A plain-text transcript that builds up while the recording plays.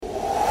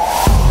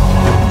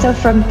So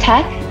from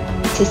tech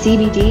to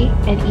CBD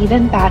and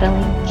even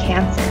battling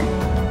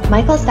cancer,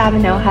 Michael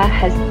Stavinoha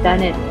has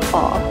done it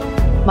all.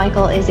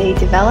 Michael is a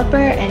developer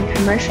and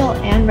commercial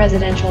and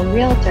residential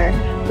realtor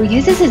who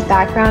uses his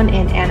background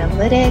in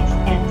analytics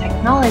and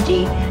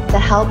technology to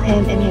help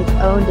him in his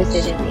own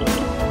decision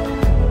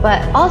making,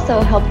 but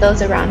also help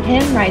those around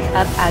him rise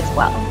up as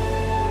well.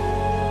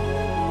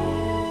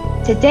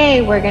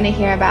 Today, we're going to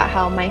hear about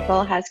how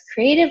Michael has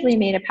creatively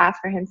made a path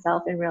for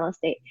himself in real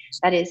estate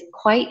that is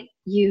quite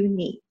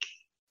unique.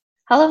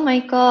 Hello,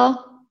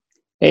 Michael.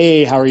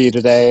 Hey, how are you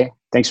today?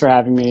 Thanks for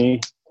having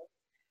me.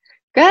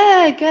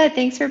 Good.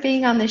 Thanks for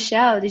being on the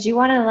show. Did you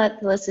want to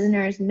let the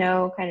listeners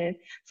know kind of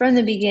from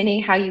the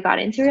beginning how you got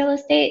into real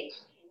estate?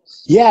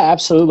 Yeah,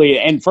 absolutely.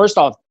 And first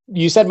off,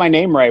 you said my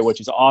name right, which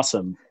is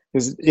awesome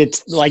because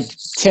it's like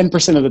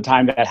 10% of the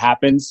time that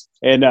happens.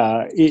 And,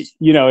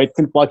 it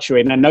can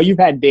fluctuate. And I know you've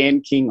had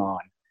Dan King on.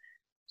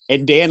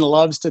 And Dan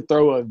loves to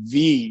throw a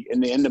V in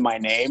the end of my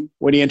name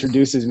when he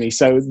introduces me.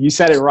 So you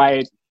said it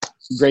right.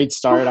 Great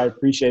start. I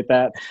appreciate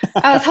that.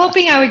 I was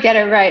hoping I would get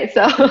it right.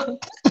 So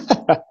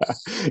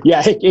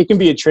yeah, it can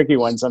be a tricky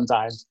one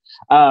sometimes.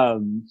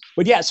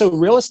 But yeah, so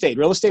real estate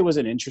was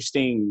an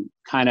interesting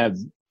kind of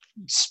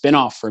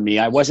spinoff for me.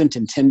 I wasn't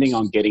intending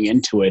on getting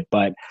into it,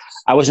 but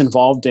I was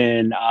involved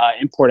in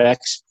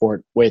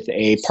import-export with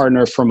a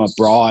partner from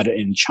abroad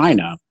in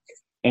China.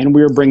 And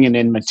we were bringing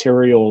in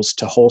materials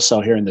to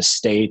wholesale here in the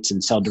States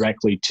and sell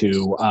directly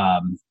to,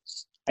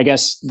 I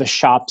guess, the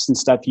shops and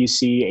stuff you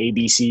see,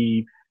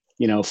 ABC,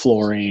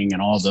 flooring and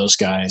all of those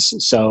guys.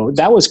 So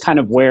that was kind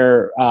of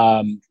where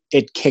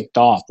it kicked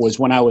off, was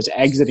when I was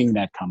exiting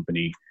that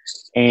company.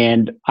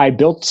 And I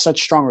built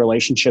such strong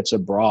relationships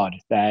abroad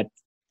that,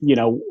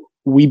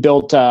 we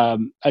built a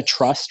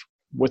trust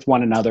with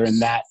one another, and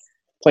that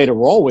played a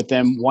role with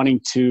them wanting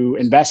to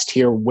invest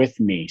here with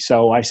me.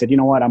 So I said, you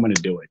know what, I'm going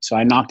to do it. So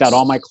I knocked out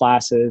all my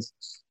classes,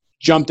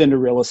 jumped into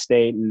real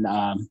estate, and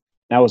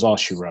that was all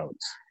she wrote.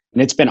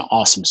 And it's been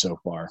awesome so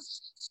far.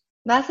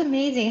 that's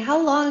amazing.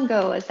 How long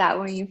ago was that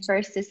when you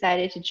first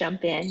decided to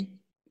jump in?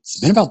 It's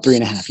been about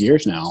 3.5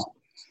 years now.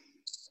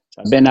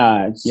 So I've been,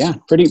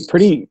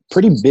 pretty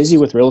busy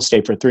with real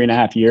estate for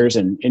 3.5 years.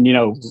 And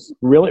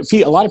really,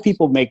 a lot of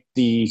people make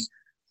the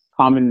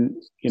common,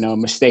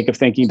 mistake of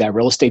thinking that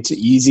real estate's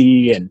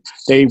easy, and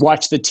they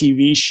watch the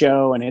TV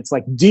show and it's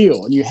like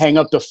deal, and you hang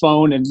up the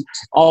phone and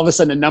all of a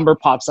sudden a number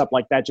pops up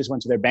like that just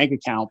went to their bank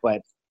account.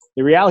 But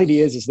the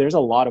reality is there's a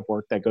lot of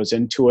work that goes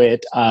into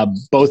it,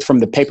 both from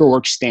the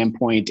paperwork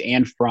standpoint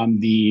and from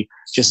the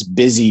just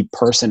busy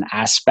person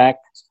aspect,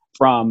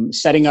 from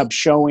setting up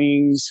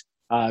showings,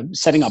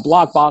 setting up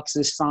lock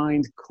boxes,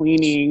 signs,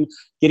 cleaning,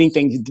 getting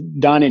things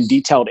done and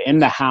detailed in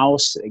the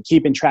house,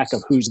 keeping track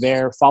of who's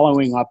there,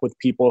 following up with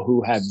people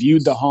who have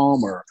viewed the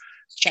home or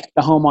checked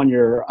the home on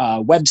your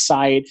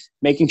website,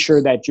 making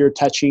sure that you're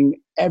touching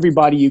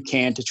everybody you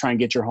can to try and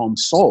get your home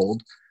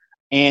sold.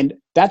 And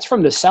that's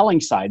from the selling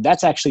side.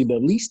 That's actually the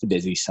least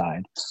busy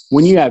side.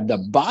 When you have the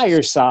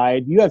buyer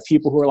side, you have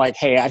people who are like,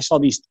 hey, I saw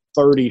these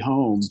 30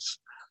 homes.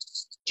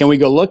 Can we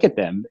go look at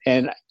them?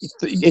 And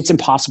it's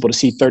impossible to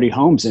see 30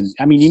 homes. And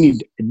I mean, you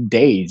need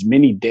days,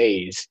 many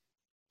days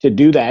to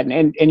do that.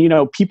 And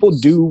people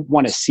do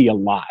want to see a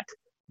lot.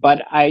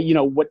 But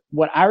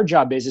what our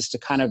job is to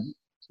kind of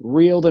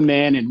reel them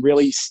in and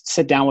really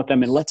sit down with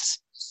them and let's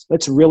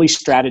really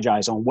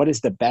strategize on what is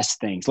the best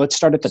things. Let's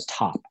start at the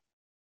top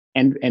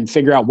and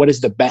figure out what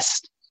is the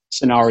best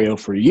scenario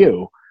for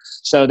you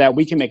so that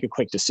we can make a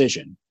quick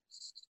decision.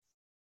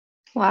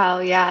 Wow,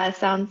 yeah, it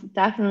sounds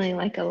definitely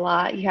like a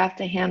lot. You have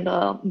to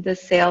handle the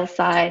sales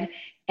side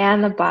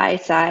and the buy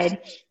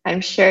side.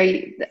 I'm sure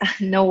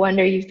no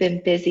wonder you've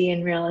been busy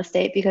in real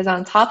estate, because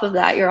on top of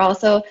that, you're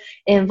also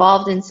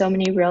involved in so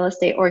many real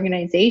estate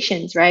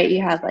organizations, right?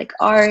 You have like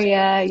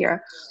ARIA,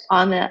 you're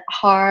on the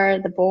HAR,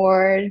 the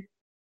board,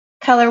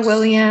 Keller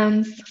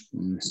Williams.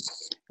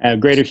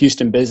 Greater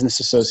Houston Business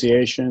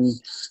Association.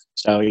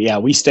 So yeah,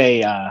 we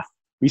stay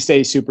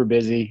super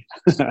busy,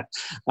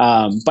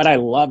 but I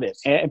love it.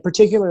 And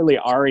particularly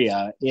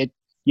ARIA, I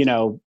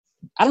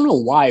don't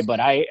know why, but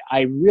I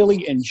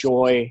really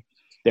enjoy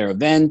their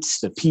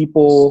events, the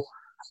people,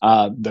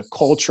 the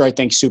culture, I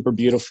think super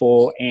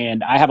beautiful.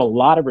 And I have a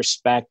lot of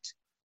respect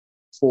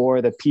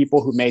for the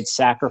people who made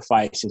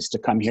sacrifices to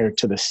come here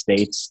to the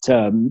States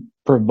to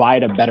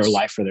provide a better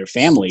life for their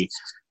family.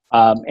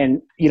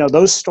 And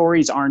those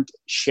stories aren't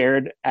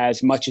shared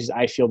as much as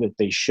I feel that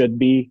they should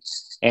be,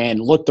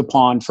 and looked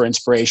upon for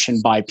inspiration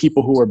by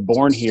people who were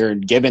born here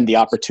and given the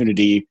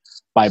opportunity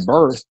by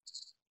birth.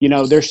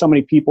 There's so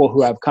many people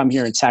who have come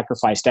here and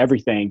sacrificed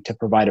everything to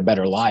provide a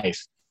better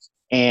life.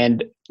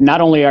 And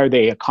not only are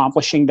they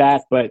accomplishing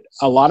that, but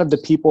a lot of the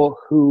people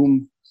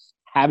who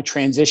have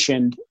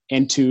transitioned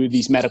into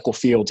these medical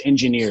fields,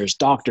 engineers,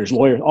 doctors,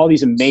 lawyers, all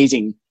these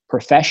amazing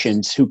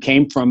professions who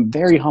came from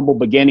very humble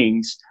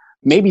beginnings,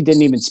 maybe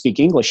didn't even speak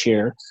English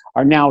here,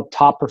 are now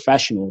top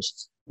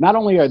professionals. Not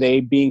only are they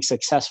being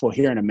successful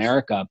here in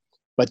America,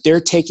 but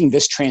they're taking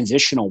this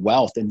transitional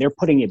wealth and they're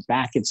putting it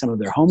back in some of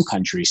their home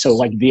countries. So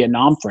like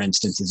Vietnam, for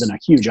instance, is in a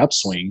huge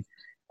upswing.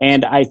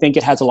 And I think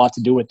it has a lot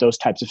to do with those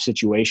types of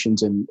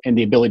situations and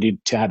the ability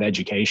to have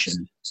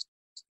education.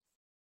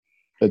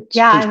 It's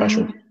Yeah, pretty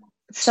special.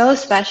 so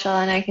special.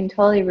 And I can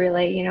totally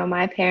relate. You know,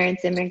 my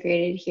parents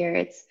immigrated here.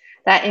 It's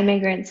that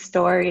immigrant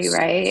story,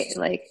 right?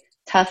 Like,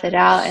 tough it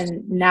out.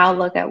 And now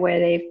look at where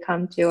they've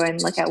come to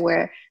and look at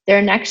where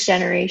their next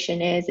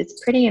generation is.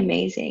 It's pretty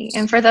amazing.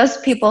 And for those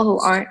people who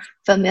aren't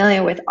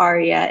familiar with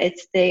ARIA,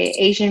 it's the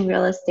Asian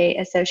Real Estate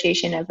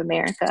Association of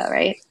America,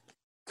 right?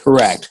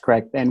 Correct.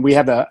 And we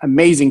have an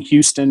amazing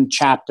Houston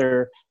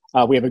chapter.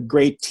 We have a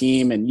great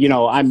team, and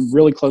I'm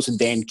really close with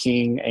Dan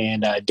King,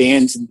 and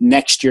Dan's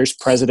next year's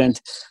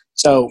president.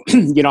 So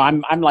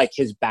I'm like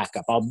his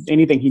backup.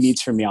 Anything he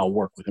needs from me, I'll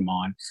work with him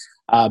on.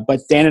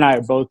 But Dan and I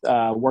are both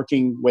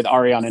working with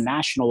ARIA on a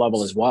national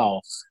level as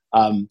well.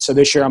 So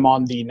this year I'm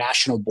on the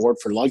national board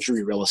for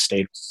luxury real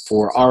estate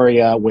for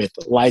ARIA with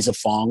Liza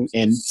Fong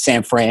in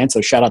San Fran.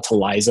 So shout out to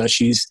Liza.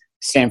 She's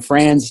San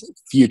Fran's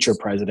future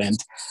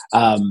president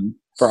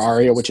for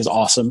ARIA, which is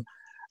awesome.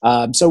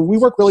 So we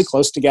work really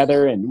close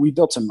together, and we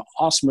built some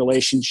awesome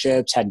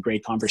relationships, had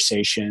great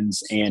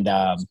conversations, and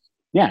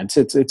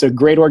it's a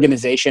great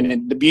organization.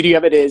 And the beauty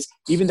of it is,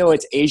 even though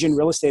it's Asian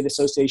Real Estate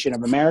Association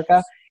of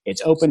America,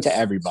 it's open to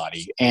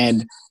everybody.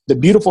 And the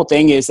beautiful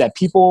thing is that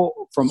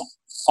people from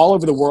all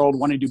over the world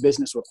want to do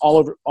business with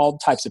all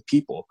types of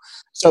people.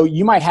 So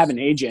you might have an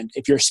agent.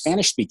 If you're a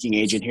Spanish speaking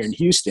agent here in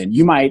Houston,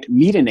 you might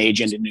meet an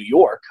agent in New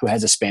York who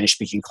has a Spanish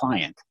speaking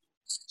client.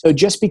 So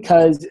just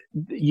because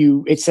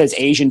it says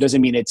Asian doesn't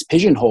mean it's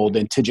pigeonholed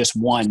into just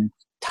one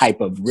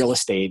type of real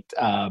estate,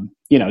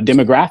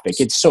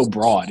 demographic. It's so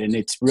broad, and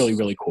it's really,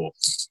 really cool.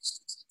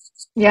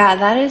 Yeah,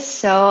 that is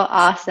so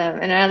awesome.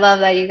 And I love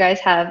that you guys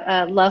have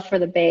a love for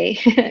the Bay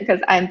because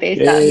I'm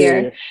based out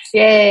here.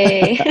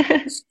 Yay.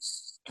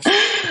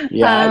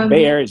 Yeah,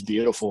 Bay Area is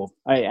beautiful.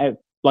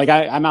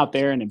 I'm out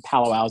there and in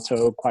Palo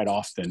Alto quite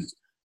often.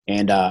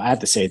 And I have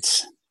to say,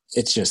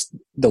 it's just,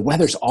 the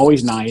weather's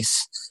always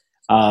nice.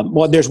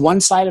 Well, there's one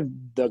side of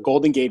the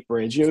Golden Gate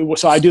Bridge.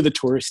 So I do the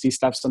touristy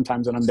stuff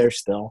sometimes when I'm there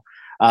still.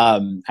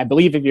 I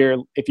believe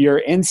if you're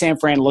in San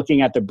Fran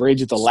looking at the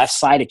bridge at the left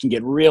side, it can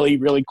get really,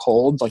 really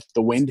cold, like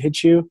the wind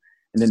hits you.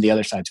 And then the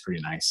other side's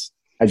pretty nice.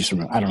 I don't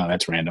know,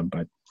 that's random,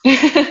 but.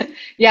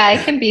 Yeah,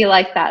 it can be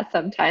like that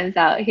sometimes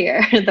out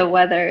here. The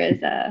weather is,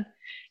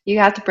 you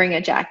have to bring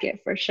a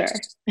jacket for sure.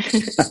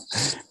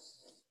 It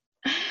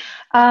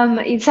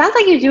sounds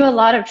like you do a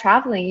lot of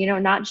traveling, you're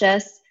not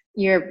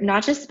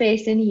just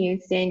based in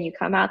Houston, you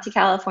come out to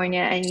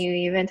California, and you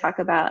even talk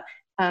about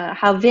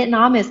how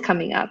Vietnam is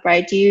coming up,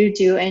 right? Do you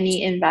do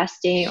any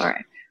investing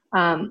or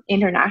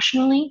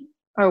internationally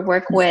or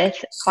work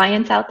with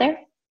clients out there?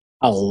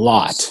 A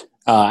lot.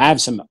 I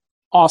have some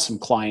awesome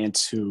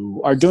clients who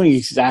are doing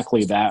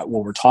exactly that,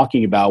 what we're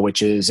talking about,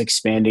 which is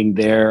expanding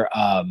their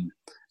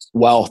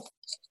wealth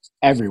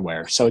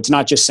everywhere. So it's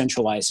not just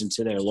centralized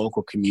into their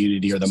local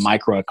community or the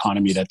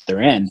microeconomy that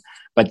they're in,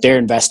 but they're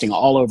investing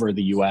all over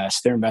the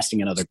US. They're investing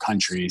in other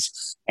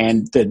countries.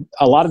 And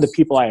a lot of the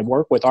people I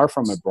work with are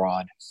from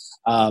abroad.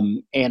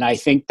 And I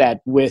think that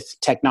with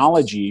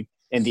technology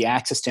and the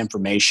access to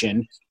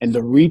information and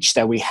the reach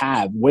that we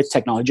have with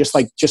technology, just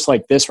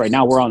like this right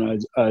now, we're on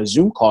a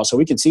Zoom call so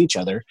we can see each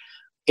other.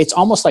 It's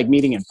almost like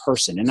meeting in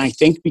person. And I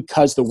think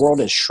because the world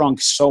has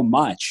shrunk so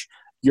much,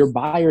 your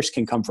buyers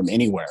can come from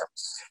anywhere.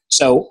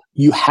 So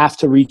you have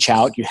to reach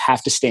out, you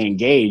have to stay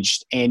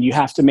engaged, and you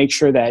have to make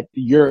sure that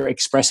you're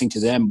expressing to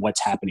them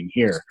what's happening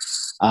here.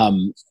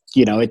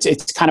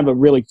 It's kind of a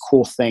really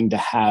cool thing to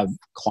have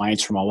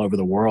clients from all over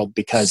the world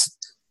because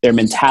their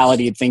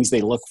mentality and things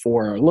they look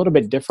for are a little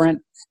bit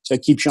different. So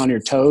it keeps you on your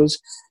toes.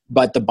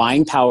 But the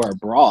buying power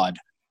abroad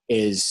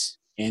is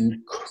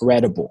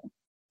incredible.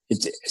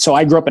 So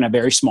I grew up in a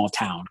very small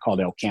town called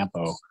El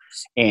Campo,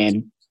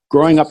 and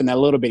growing up in that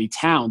little bitty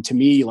town, to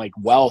me, like,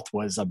 wealth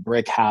was a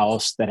brick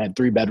house that had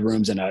 3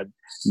 bedrooms and a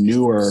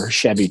newer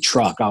Chevy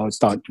truck. I always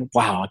thought,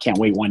 wow, I can't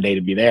wait one day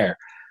to be there.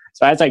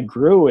 So as I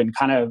grew and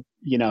kind of,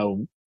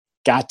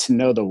 got to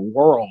know the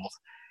world,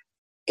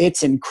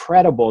 it's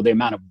incredible the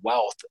amount of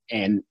wealth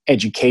and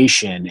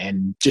education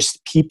and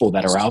just people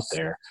that are out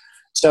there.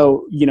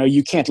 So,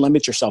 you can't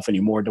limit yourself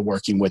anymore to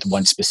working with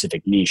one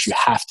specific niche. You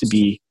have to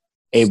be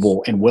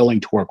able and willing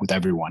to work with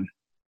everyone.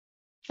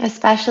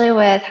 Especially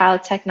with how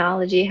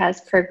technology has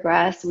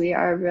progressed, we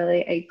are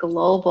really a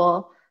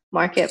global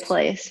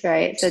marketplace,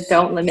 right? So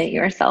don't limit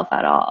yourself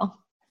at all.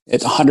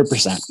 It's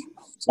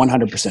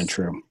 100%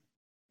 true.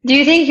 Do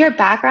you think your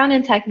background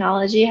in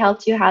technology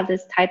helped you have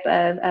this type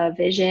of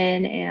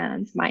vision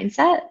and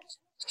mindset?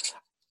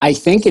 I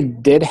think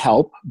it did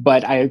help,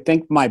 but I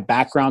think my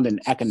background in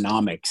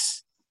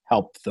economics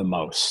helped the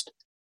most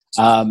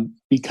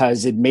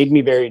because it made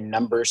me very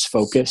numbers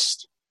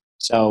focused.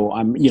 So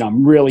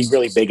I'm really,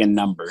 really big in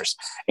numbers.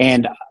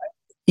 And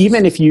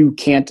even if you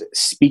can't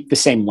speak the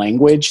same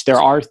language, there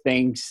are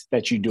things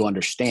that you do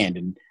understand.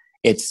 And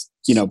it's,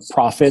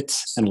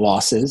 profits and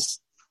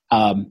losses,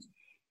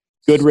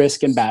 good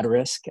risk and bad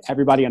risk.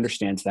 Everybody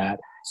understands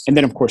that. And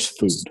then, of course,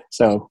 food.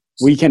 So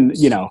we can,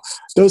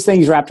 those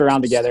things wrapped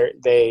around together,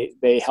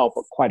 they help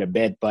quite a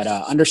bit. But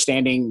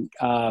understanding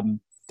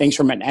things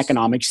from an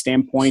economic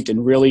standpoint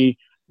and really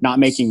not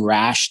making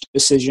rash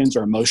decisions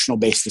or emotional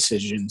based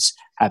decisions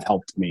have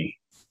helped me.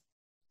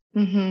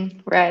 Mm-hmm.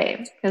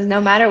 Right. Because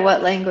no matter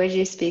what language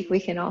you speak, we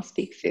can all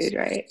speak food,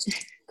 right?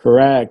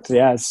 Correct.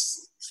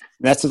 Yes.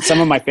 That's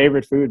some of my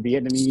favorite food,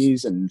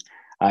 Vietnamese and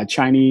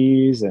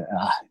Chinese.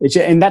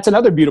 And that's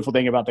another beautiful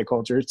thing about the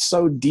culture. It's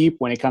so deep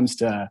when it comes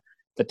to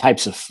the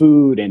types of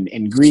food and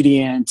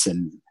ingredients.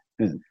 And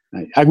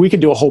we could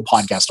do a whole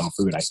podcast on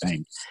food, I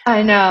think.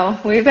 I know.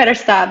 We better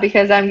stop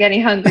because I'm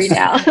getting hungry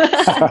now.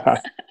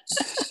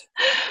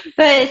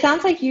 But it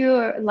sounds like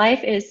your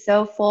life is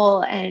so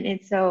full and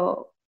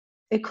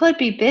it could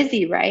be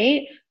busy,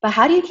 right? But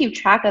how do you keep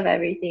track of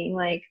everything?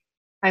 Like,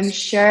 I'm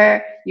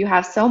sure you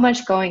have so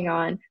much going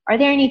on. Are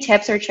there any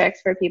tips or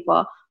tricks for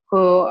people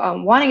who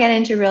want to get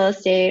into real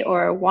estate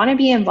or want to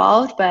be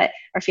involved but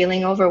are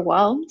feeling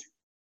overwhelmed?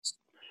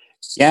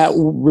 Yeah,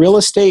 real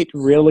estate,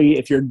 really,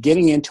 if you're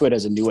getting into it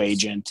as a new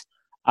agent,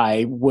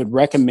 I would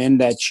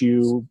recommend that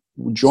you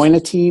join a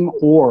team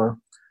or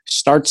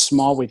start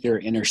small with your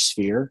inner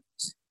sphere,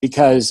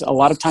 because a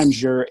lot of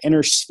times your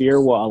inner sphere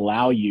will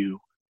allow you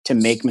to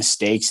make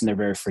mistakes and they're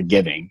very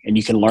forgiving, and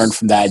you can learn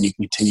from that and you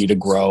can continue to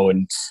grow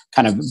and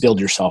kind of build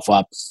yourself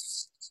up.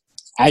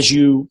 As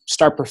you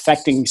start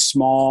perfecting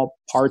small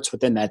parts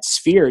within that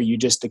sphere, you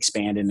just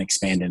expand and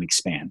expand and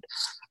expand.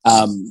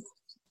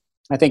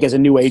 I think as a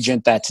new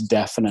agent, that's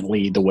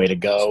definitely the way to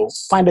go.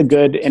 Find a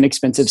good,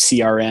 inexpensive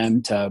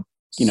CRM to,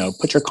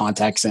 put your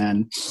contacts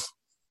in.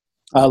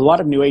 A lot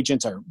of new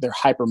agents they're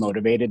hyper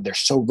motivated. They're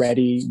so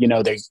ready.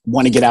 They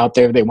want to get out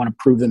there. They want to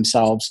prove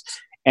themselves.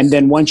 And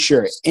then once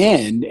you're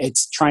in,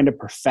 it's trying to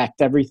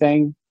perfect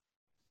everything,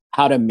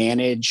 how to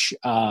manage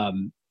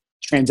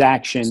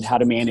transactions, how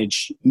to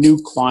manage new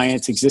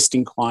clients,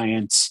 existing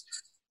clients.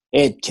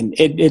 It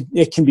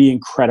can be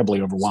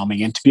incredibly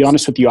overwhelming. And to be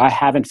honest with you, I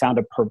haven't found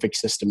a perfect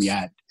system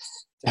yet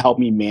to help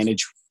me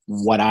manage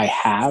what I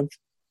have.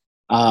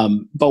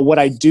 But what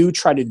I do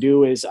try to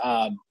do is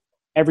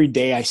every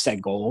day I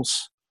set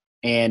goals,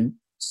 and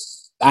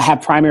I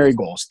have primary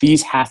goals.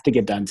 These have to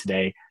get done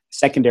today,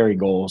 secondary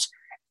goals.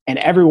 And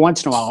every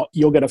once in a while,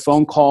 you'll get a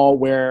phone call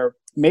where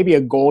maybe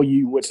a goal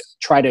you would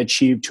try to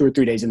achieve 2 or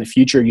 3 days in the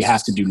future, you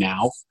have to do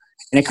now.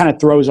 And it kind of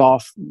throws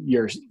off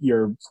your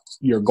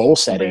goal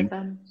setting.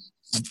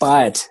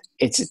 But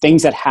it's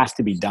things that have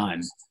to be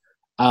done.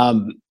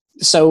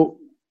 So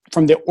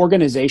from the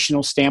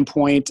organizational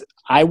standpoint,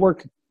 I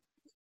work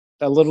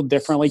a little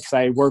differently because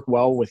I work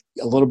well with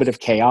a little bit of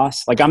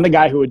chaos. Like, I'm the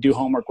guy who would do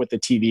homework with the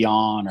TV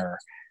on, or,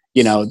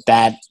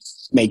 that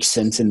makes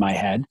sense in my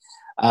head.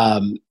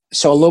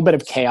 So a little bit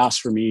of chaos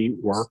for me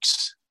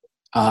works.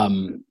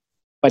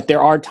 But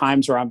there are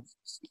times where I'm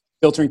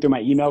filtering through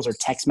my emails or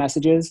text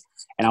messages,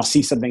 and I'll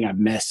see something I've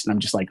missed, and I'm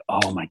just like,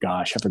 oh my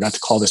gosh, I forgot to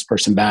call this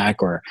person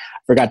back, or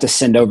forgot to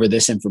send over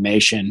this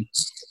information.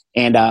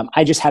 And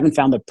I just haven't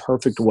found the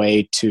perfect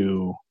way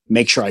to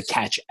make sure I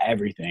catch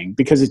everything,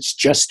 because it's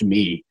just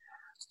me.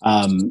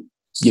 And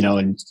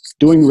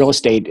doing real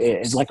estate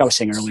is, like I was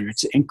saying earlier,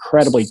 it's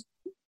incredibly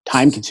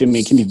time consuming.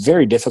 It can be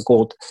very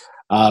difficult,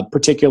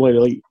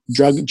 particularly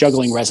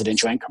juggling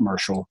residential and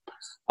commercial.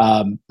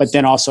 But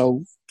then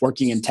also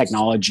working in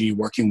technology,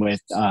 working with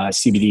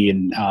CBD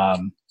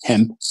and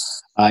hemp,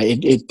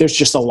 there's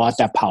just a lot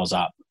that piles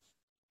up.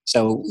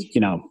 So,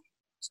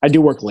 I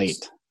do work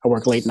late. I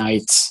work late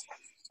nights,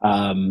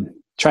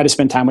 try to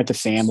spend time with the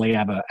family. I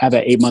have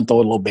an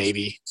 8-month-old little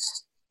baby,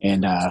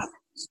 and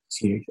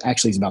he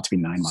actually is about to be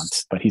 9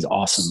 months, but he's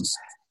awesome.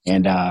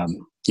 And,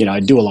 I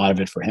do a lot of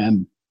it for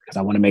him because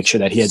I want to make sure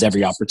that he has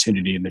every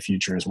opportunity in the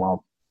future as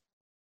well.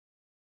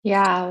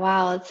 Yeah,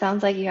 wow. It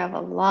sounds like you have a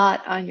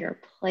lot on your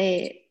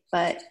plate,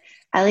 but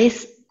at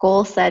least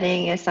goal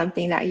setting is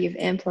something that you've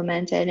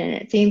implemented, and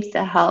it seems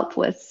to help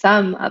with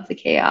some of the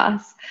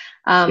chaos,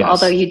 Yes.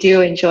 Although you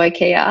do enjoy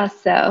chaos.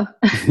 So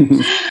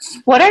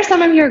what are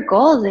some of your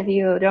goals, if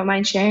you don't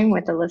mind sharing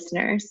with the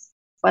listeners,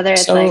 whether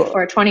it's like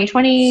for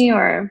 2020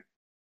 or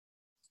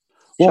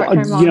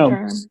short-term,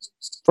 long-term?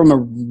 From a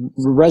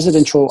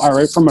residential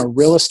or from a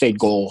real estate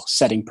goal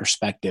setting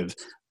perspective,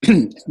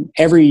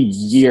 every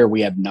year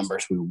we have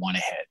numbers we want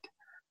to hit.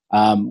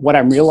 What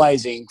I'm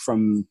realizing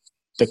from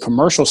the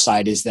commercial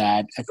side is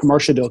that a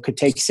commercial deal could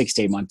take 6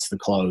 to 8 months to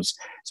close.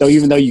 So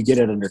even though you get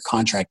it under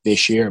contract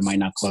this year, it might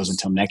not close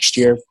until next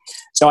year.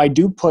 So I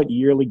do put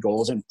yearly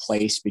goals in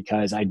place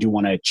because I do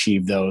want to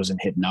achieve those and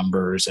hit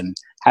numbers and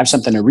have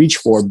something to reach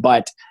for.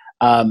 But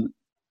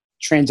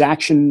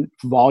transaction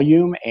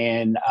volume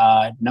and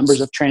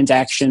numbers of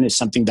transaction is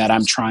something that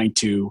I'm trying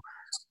to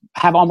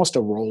have almost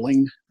a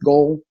rolling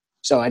goal.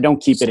 So I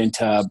don't keep it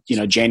into,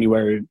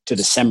 January to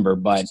December,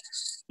 but,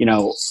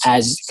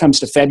 as it comes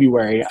to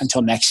February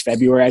until next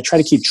February, I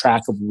try to keep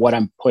track of what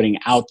I'm putting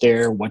out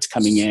there, what's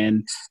coming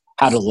in,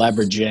 how to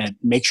leverage it,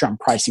 make sure I'm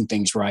pricing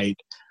things right.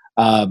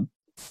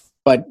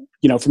 But,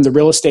 from the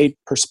real estate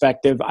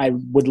perspective, I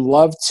would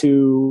love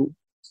to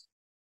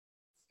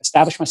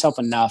establish myself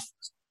enough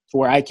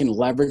where I can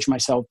leverage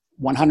myself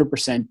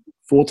 100%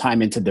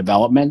 full-time into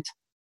development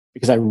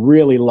because I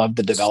really love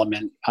the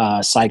development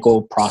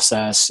cycle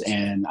process.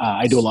 And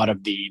I do a lot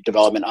of the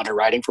development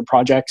underwriting for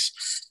projects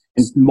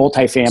and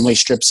multifamily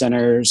strip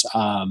centers,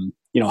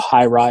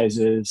 high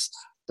rises.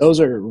 Those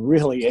are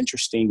really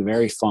interesting,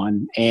 very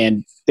fun.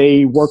 And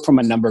they work from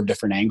a number of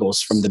different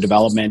angles. From the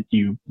development,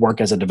 you work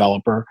as a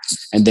developer.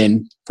 And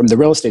then from the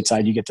real estate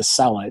side, you get to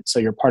sell it. So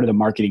you're part of the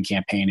marketing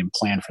campaign and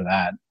plan for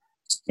that.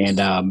 And,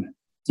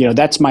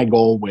 that's my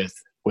goal with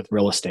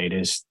real estate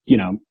is,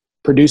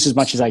 produce as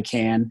much as I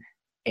can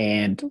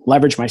and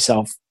leverage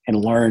myself and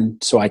learn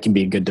so I can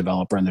be a good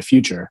developer in the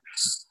future.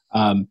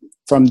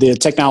 From the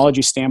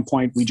technology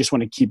standpoint, we just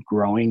want to keep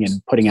growing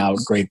and putting out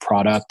great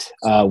product.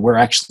 We're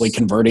actually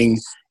converting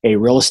a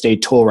real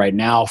estate tool right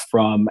now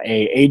from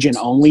a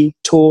agent-only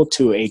tool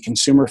to a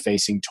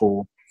consumer-facing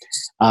tool.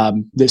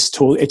 This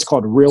tool, it's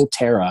called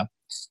RealTerra,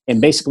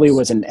 and basically it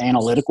was an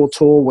analytical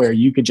tool where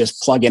you could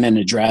just plug in an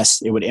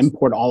address. It would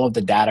import all of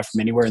the data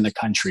from anywhere in the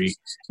country,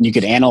 and you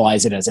could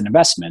analyze it as an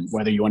investment,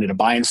 whether you wanted to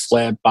buy and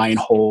flip, buy and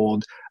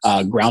hold,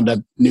 ground up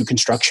new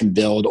construction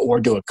build, or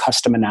do a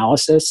custom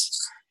analysis.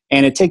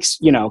 And it takes,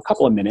 a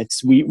couple of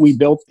minutes. We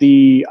built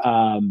the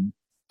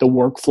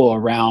workflow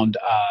around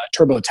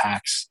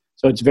TurboTax.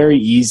 So it's very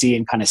easy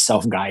and kind of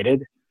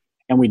self-guided.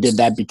 And we did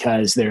that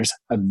because there's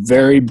a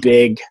very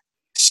big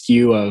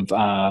skew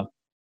of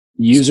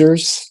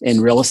users in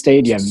real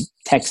estate. You have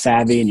tech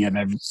savvy and you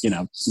have,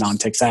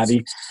 non-tech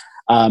savvy.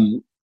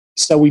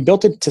 So we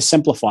built it to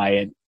simplify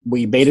it.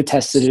 We beta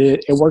tested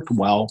it. It worked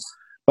well.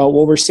 But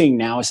what we're seeing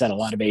now is that a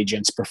lot of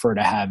agents prefer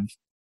to have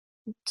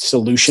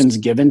solutions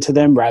given to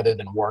them rather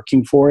than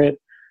working for it.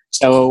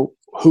 So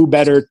who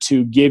better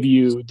to give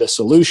you the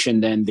solution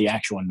than the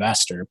actual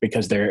investor,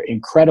 because they're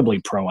incredibly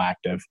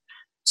proactive.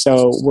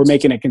 So we're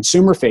making a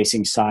consumer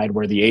facing side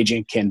where the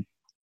agent can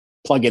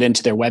plug it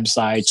into their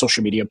website,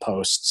 social media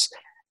posts.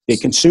 The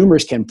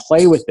consumers can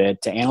play with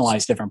it to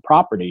analyze different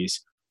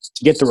properties.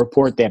 To get the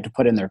report, they have to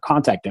put in their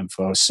contact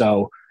info.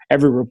 So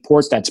every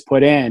report that's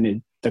put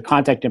in, the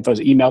contact info is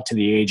emailed to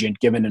the agent,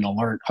 given an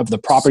alert of the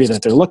property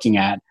that they're looking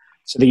at.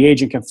 So the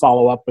agent can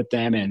follow up with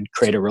them and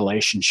create a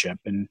relationship.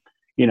 And,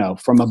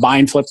 from a buy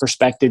and flip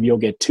perspective, you'll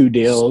get two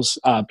deals.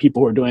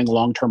 People who are doing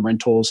long-term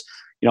rentals,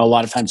 a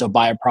lot of times they'll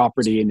buy a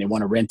property and they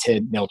want to rent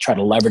it. They'll try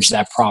to leverage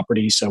that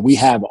property. So we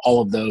have all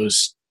of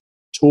those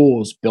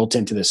tools built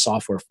into the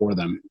software for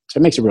them. So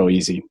it makes it real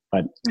easy,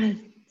 but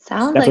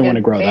sounds definitely like want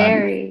to grow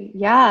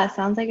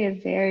sounds like a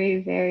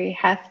very, very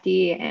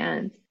hefty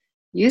and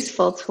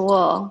useful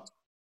tool.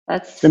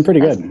 It's been pretty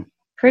good.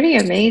 Pretty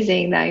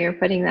amazing that you're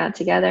putting that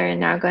together and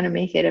now going to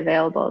make it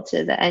available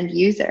to the end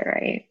user,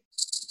 right?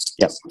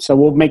 Yep. So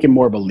we'll make it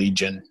more of a lead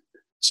gen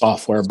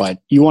software, but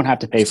you won't have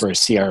to pay for a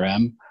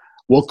CRM.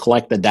 We'll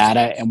collect the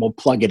data and we'll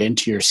plug it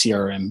into your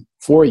CRM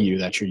for you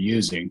that you're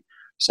using.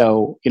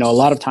 So, a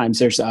lot of times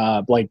there's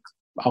I'll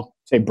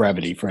say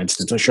Brevity, for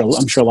instance.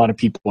 I'm sure a lot of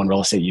people in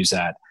real estate use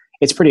that.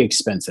 It's pretty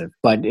expensive,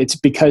 but it's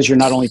because you're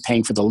not only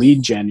paying for the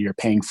lead gen, you're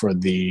paying for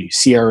the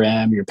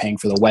CRM, you're paying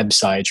for the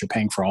websites, you're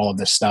paying for all of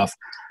this stuff.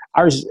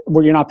 Ours,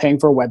 where you're not paying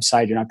for a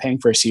website, you're not paying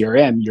for a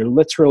CRM, you're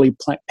literally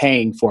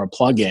paying for a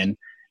plugin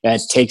that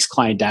takes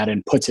client data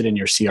and puts it in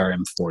your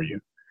CRM for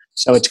you.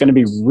 So it's going to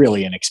be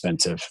really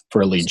inexpensive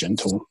for a lead gen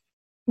tool.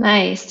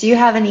 Nice. Do you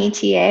have an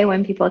ETA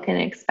when people can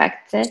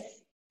expect this?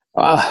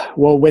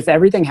 Well, with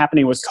everything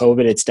happening with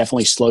COVID, it's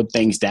definitely slowed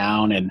things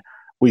down, and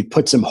we've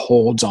put some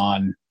holds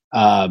on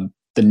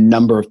the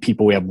number of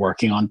people we have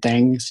working on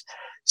things.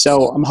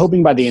 So I'm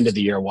hoping by the end of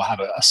the year, we'll have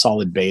a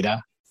solid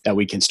beta that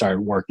we can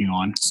start working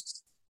on.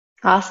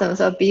 Awesome.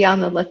 So be on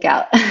the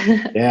lookout.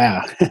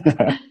 Yeah.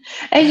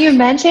 And you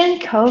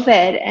mentioned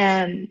COVID,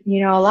 and,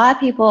 a lot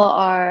of people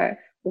are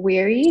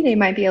weary. They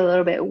might be a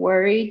little bit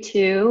worried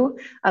too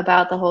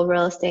about the whole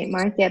real estate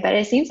market, but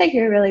it seems like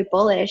you're really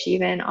bullish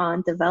even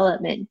on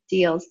development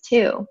deals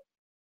too.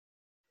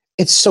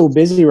 It's so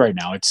busy right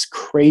now. It's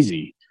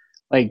crazy.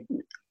 Like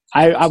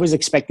I was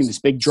expecting this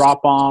big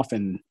drop off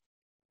and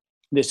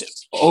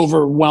this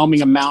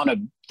overwhelming amount of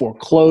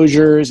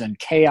foreclosures and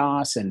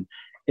chaos, and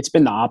it's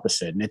been the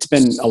opposite. And it's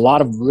been a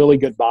lot of really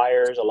good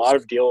buyers, a lot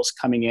of deals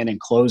coming in and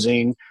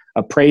closing.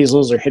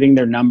 Appraisals are hitting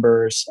their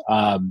numbers.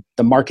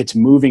 The market's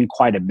moving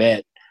quite a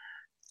bit.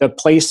 The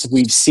place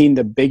we've seen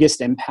the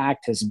biggest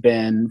impact has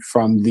been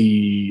from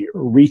the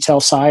retail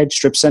side,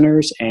 strip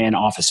centers and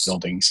office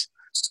buildings.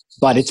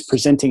 But it's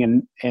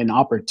presenting an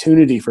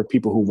opportunity for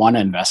people who want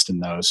to invest in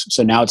those.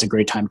 So now it's a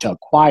great time to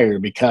acquire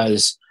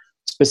because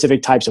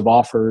specific types of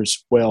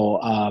offers will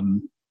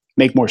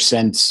make more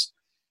sense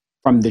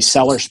from the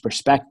seller's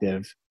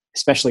perspective,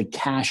 especially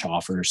cash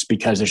offers,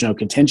 because there's no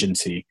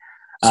contingency.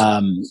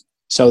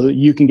 So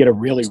you can get a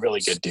really,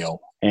 really good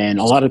deal. And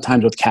a lot of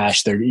times with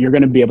cash, you're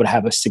going to be able to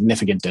have a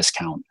significant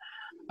discount.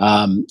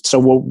 So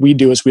what we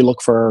do is we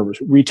look for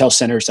retail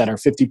centers that are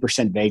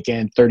 50%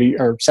 vacant, 30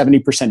 or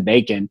 70%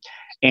 vacant.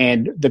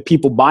 And the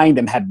people buying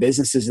them have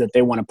businesses that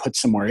they want to put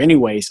somewhere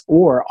anyways,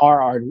 or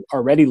are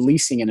already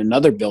leasing in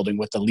another building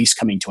with the lease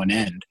coming to an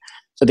end.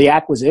 So the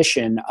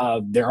acquisition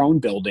of their own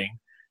building,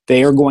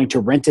 they are going to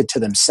rent it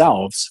to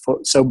themselves.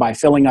 So by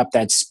filling up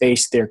that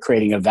space, they're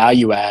creating a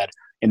value add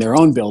in their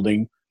own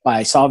building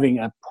by solving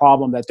a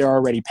problem that they're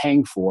already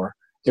paying for.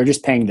 They're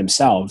just paying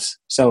themselves.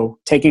 So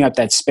taking up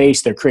that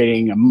space, they're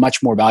creating a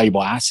much more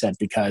valuable asset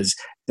because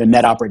the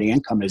net operating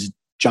income has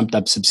jumped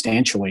up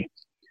substantially.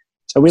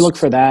 So we look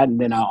for that. And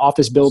then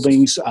office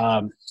buildings,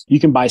 you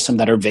can buy some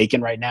that are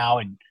vacant right now.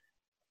 And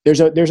there's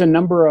a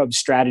number of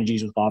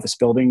strategies with office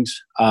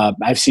buildings.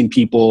 I've seen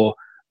people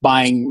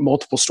buying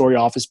multiple story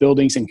office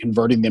buildings and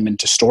converting them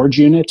into storage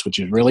units, which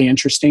is really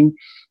interesting.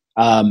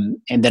 And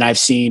then I've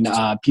seen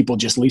people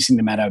just leasing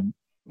them at a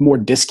more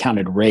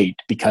discounted rate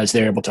because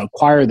they're able to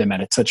acquire them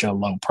at such a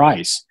low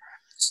price.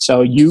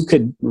 So you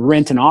could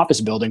rent an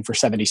office building for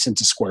 70 cents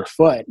a square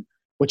foot,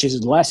 which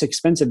is less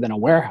expensive than a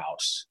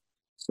warehouse,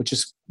 which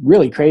is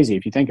really crazy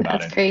if you think about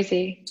it. That's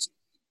crazy.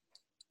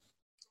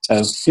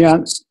 So, yeah,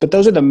 but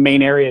those are the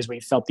main areas we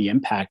felt the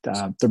impact.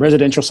 The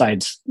residential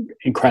side's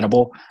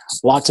incredible.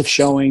 Lots of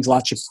showings,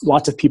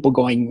 lots of people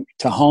going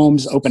to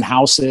homes, open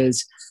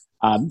houses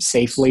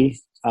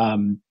safely.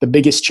 The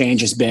biggest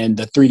change has been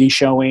the 3D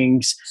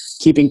showings,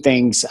 keeping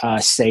things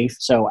safe.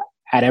 So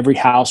at every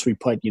house we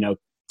put,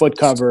 foot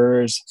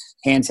covers,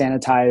 hand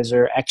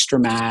sanitizer, extra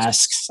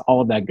masks,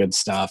 all of that good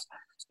stuff.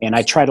 And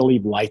I try to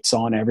leave lights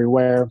on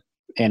everywhere.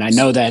 And I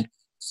know that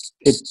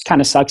it kind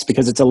of sucks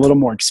because it's a little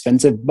more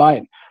expensive,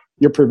 but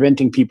you're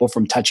preventing people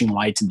from touching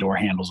lights and door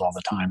handles all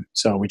the time.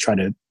 So we try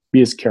to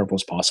be as careful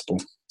as possible.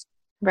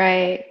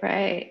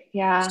 Right.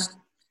 Yeah.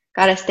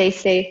 Got to stay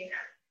safe.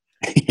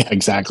 Yeah,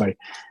 exactly.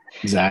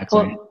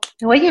 Well,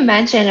 what you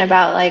mentioned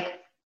about like,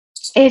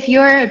 if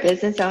you're a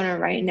business owner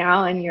right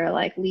now and your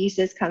like lease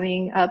is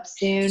coming up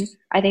soon,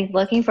 I think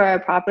looking for a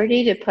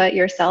property to put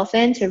yourself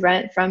in to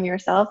rent from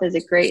yourself is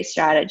a great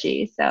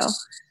strategy. So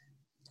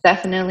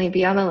definitely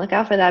be on the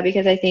lookout for that,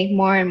 because I think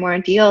more and more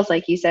deals,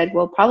 like you said,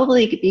 will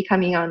probably be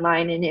coming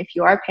online. And if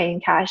you are paying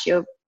cash,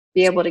 you'll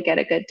be able to get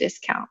a good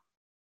discount.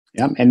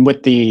 Yeah. And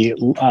with the,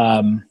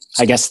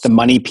 I guess the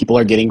money people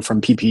are getting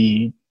from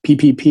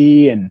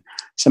PPP and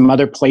some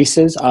other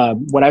places,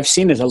 what I've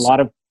seen is a lot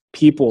of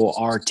people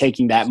are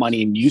taking that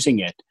money and using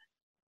it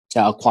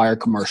to acquire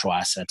commercial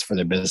assets for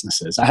their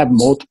businesses. I have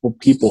multiple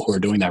people who are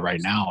doing that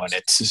right now. And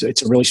it's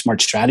a really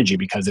smart strategy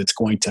because it's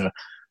going to,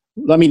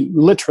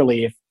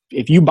 literally,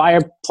 if you buy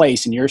a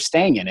place and you're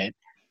staying in it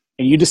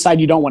and you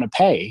decide you don't want to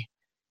pay,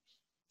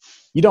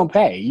 you don't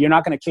pay. You're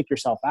not going to kick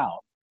yourself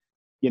out,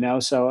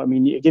 So,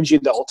 it gives you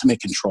the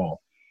ultimate control.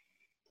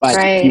 But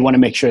Right. You want to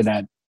make sure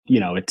that,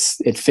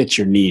 it fits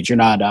your needs. You're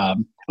not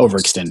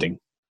overextending.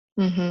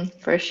 Mm-hmm,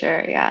 for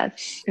sure. Yeah.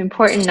 It's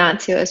important not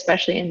to,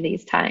 especially in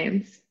these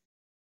times.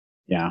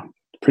 Yeah.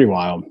 Pretty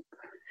wild.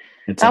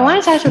 I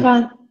want to touch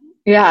upon,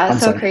 yeah,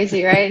 it's so sorry.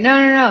 crazy, right?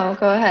 No.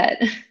 Go ahead.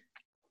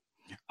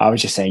 I was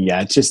just saying,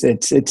 yeah,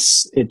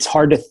 it's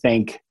hard to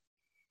think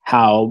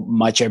how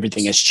much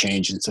everything has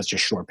changed in such a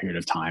short period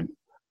of time.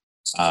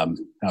 That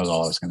was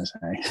all I was going to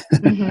say.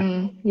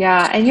 Mm-hmm.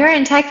 Yeah. And you're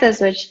in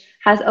Texas, which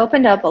has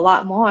opened up a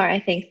lot more, I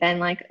think, than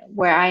like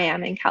where I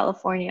am in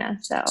California.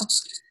 So,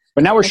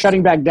 but now we're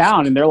shutting back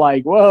down and they're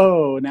like,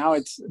 whoa,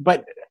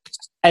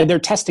 and they're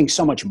testing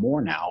so much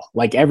more now.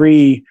 Like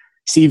every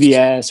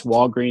CVS,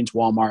 Walgreens,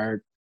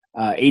 Walmart,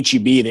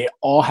 HEB, they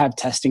all have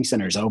testing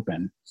centers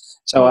open.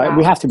 So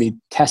we have to be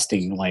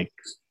testing like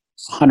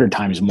 100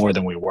 times more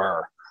than we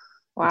were.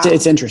 Wow.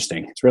 It's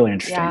interesting. It's really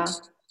interesting. Yeah,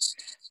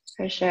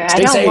 for sure.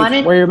 Stay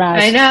safe. Wear your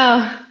mask. I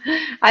know.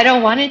 I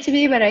don't want it to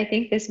be, but I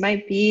think this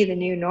might be the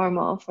new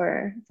normal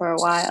for a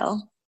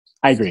while.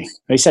 I agree.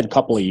 They said a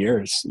couple of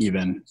years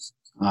even.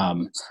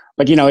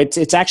 But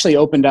it's actually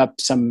opened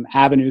up some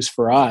avenues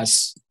for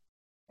us,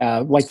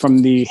 like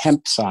from the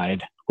hemp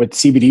side with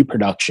CBD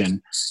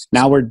production.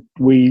 Now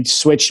we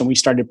switched and we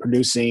started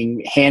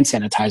producing hand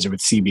sanitizer with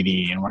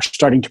CBD, and we're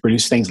starting to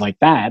produce things like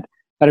that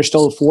are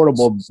still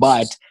affordable,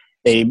 but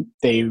they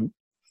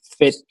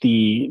fit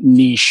the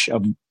niche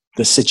of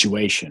the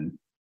situation.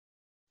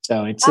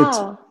 So it's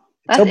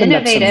that's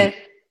innovative.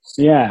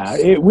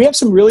 We have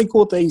some really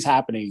cool things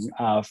happening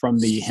from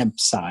the hemp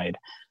side.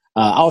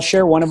 I'll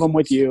share one of them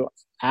with you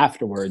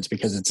afterwards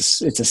because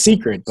it's a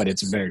secret, but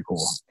it's very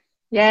cool.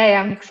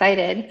 Yeah, I'm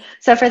excited.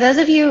 So for those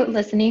of you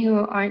listening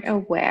who aren't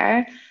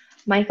aware,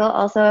 Michael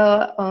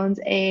also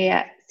owns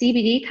a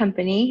CBD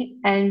company,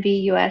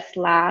 NVUS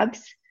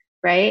Labs,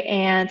 right?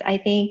 And I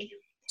think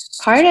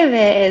part of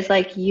it is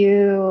like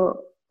you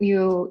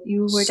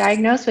were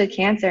diagnosed with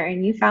cancer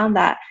and you found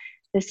that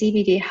the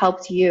CBD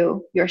helped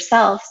you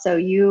yourself. So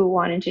you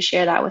wanted to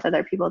share that with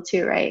other people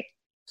too, right?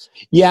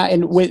 Yeah.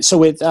 And with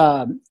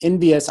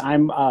NVS,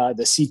 I'm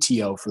the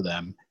CTO for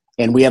them.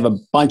 And we have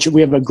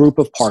a group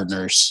of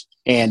partners,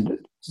 and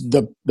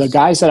the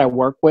guys that I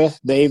work with,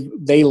 they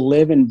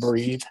live and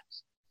breathe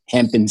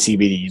hemp and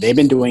CBD. They've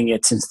been doing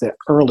it since the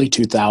early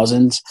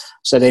 2000s.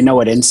 So they know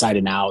it inside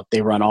and out.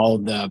 They run all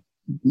of the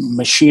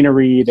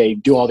machinery. They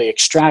do all the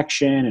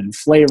extraction and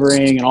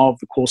flavoring and all of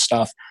the cool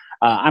stuff.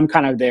 I'm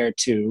kind of there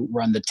to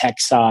run the tech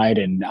side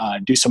and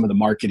do some of the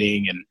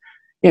marketing and,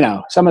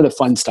 some of the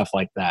fun stuff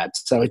like that.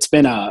 So it's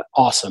been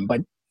awesome.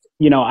 But,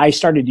 I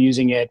started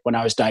using it when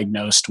I was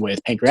diagnosed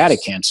with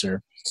pancreatic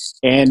cancer.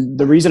 And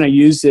the reason I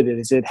used it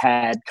is it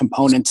had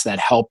components that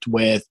helped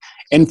with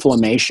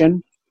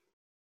inflammation,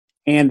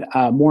 and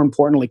more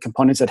importantly,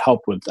 components that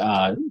helped with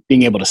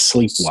being able to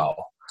sleep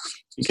well,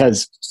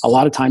 because a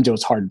lot of times it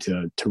was hard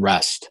to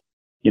rest,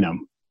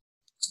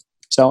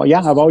 So yeah,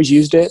 I've always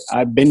used it.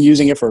 I've been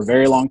using it for a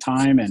very long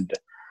time, and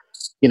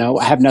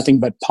I have nothing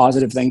but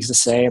positive things to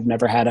say. I've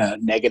never had a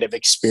negative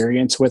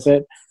experience with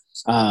it.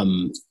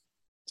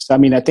 So I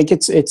mean, I think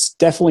it's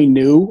definitely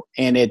new,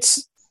 and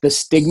it's the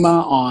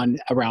stigma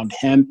around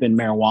hemp and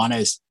marijuana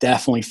is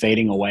definitely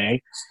fading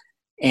away.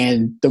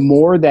 And the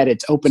more that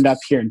it's opened up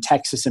here in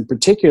Texas in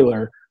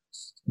particular,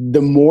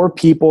 the more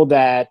people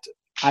that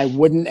I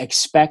wouldn't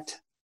expect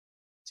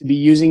to be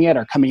using it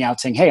are coming out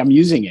saying, hey, I'm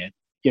using it.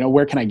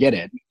 Where can I get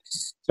it?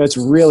 So it's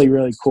really,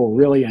 really cool,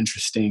 really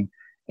interesting.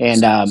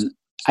 And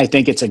I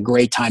think it's a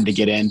great time to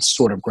get in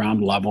sort of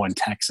ground level in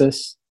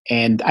Texas.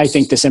 And I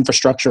think this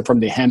infrastructure from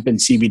the hemp and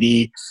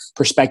CBD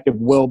perspective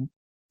will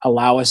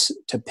allow us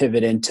to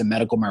pivot into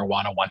medical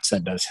marijuana once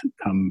that does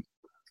come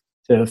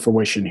to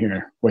fruition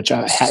here, which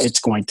it's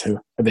going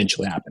to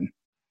eventually happen.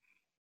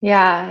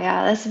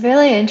 Yeah, that's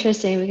really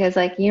interesting because,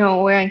 like,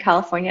 we're in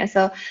California,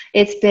 so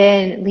it's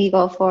been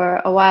legal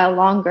for a while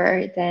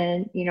longer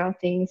than,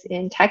 things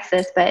in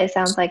Texas, but it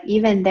sounds like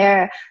even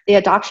there, the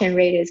adoption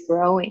rate is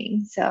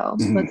growing. So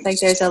looks like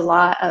there's a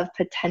lot of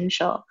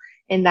potential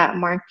in that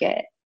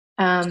market.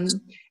 And,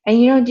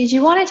 did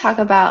you want to talk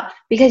about,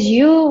 because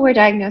you were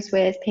diagnosed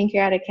with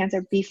pancreatic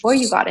cancer before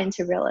you got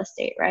into real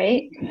estate,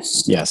 right?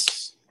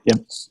 Yes. Yep.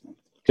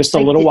 Just a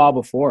little while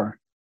before.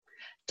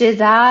 Did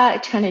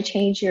that kind of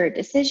change your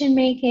decision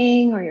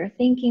making or your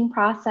thinking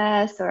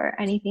process or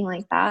anything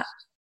like that?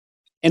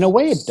 In a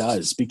way it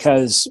does,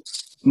 because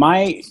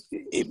my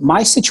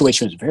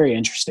situation was very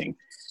interesting.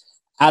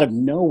 Out of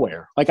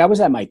nowhere, like I was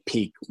at my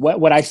peak.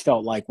 What I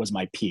felt like was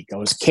my peak. I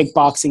was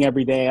kickboxing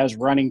every day. I was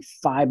running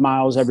 5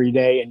 miles every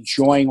day,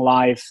 enjoying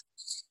life.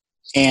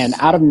 And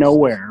out of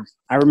nowhere,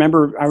 I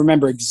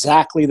remember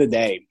exactly the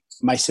day.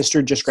 My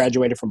sister just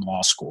graduated from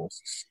law school,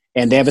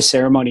 and they have a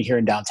ceremony here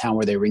in downtown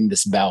where they ring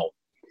this bell.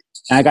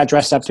 And I got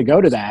dressed up to go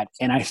to that,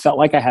 and I felt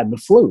like I had the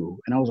flu.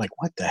 And I was like,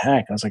 what the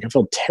heck? I was like, I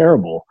feel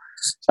terrible.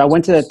 So I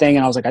went to that thing,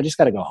 and I was like, I just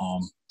got to go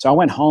home. So I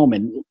went home,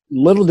 and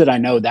little did I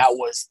know that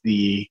was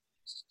the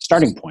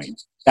starting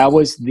point. That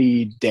was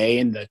the day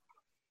and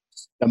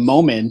the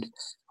moment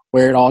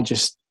where it all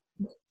just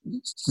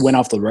went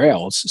off the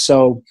rails.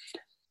 So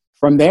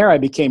from there, I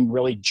became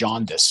really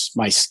jaundiced.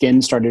 My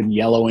skin started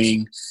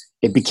yellowing.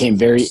 It became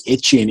very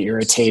itchy and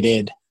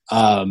irritated.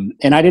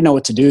 And I didn't know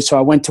what to do. So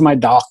I went to my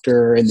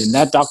doctor, and then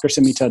that doctor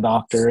sent me to a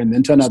doctor, and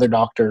then to another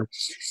doctor.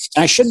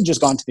 And I should have just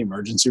gone to the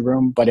emergency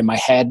room. But in my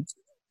head,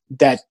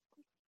 that,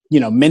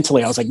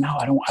 mentally, I was like, no,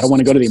 I don't want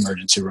to go to the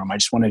emergency room. I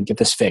just want to get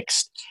this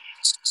fixed.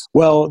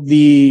 Well,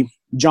 the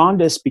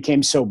jaundice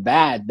became so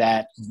bad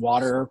that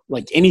water,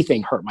 like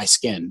anything, hurt my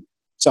skin.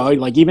 So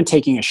like even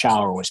taking a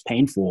shower was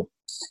painful.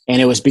 And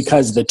it was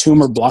because the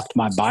tumor blocked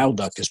my bile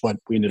duct is what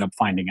we ended up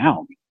finding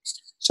out.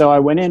 So I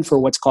went in for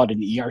what's called an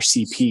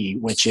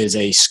ERCP, which is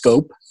a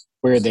scope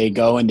where they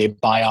go and they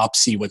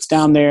biopsy what's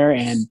down there.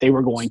 And they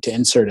were going to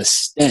insert a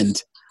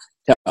stent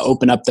to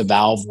open up the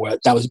valve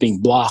that was being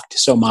blocked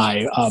so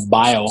my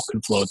bile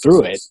could flow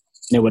through it.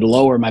 And it would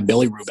lower my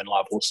bilirubin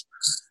levels.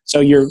 So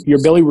your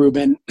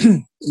bilirubin,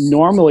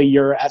 normally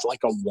you're at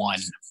like a 1.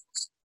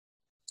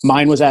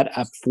 Mine was at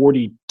a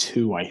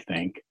 42, I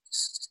think.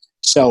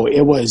 So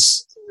it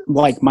was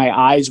like my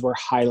eyes were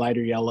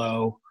highlighter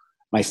yellow.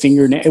 My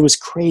fingernail, it was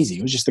crazy.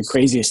 It was just the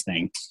craziest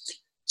thing.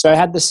 So I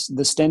had the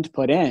stent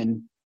put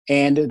in,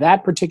 and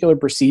that particular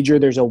procedure,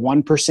 there's a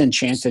 1%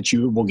 chance that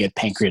you will get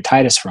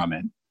pancreatitis from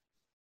it.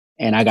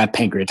 And I got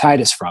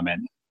pancreatitis from it.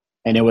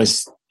 And it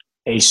was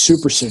a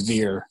super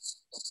severe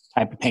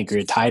type of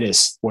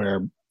pancreatitis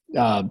where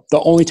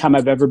the only time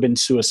I've ever been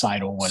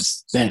suicidal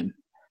was then,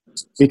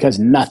 because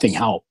nothing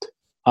helped.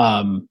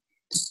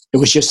 It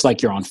was just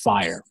like you're on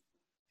fire.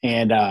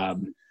 And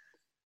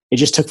it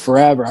just took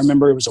forever. I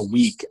remember it was a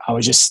week. I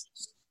was just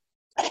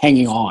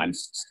hanging on.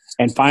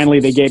 And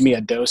finally, they gave me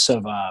a dose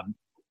of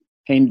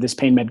this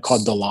pain med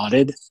called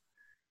Dilaudid,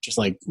 which is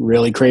like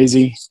really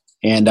crazy.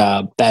 And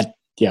that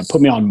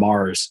put me on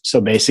Mars.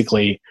 So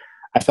basically,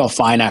 I felt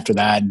fine after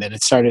that. And then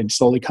it started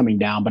slowly coming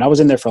down. But I was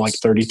in there for like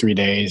 33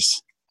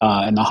 days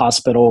in the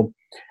hospital.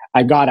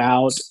 I got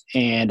out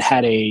and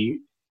had a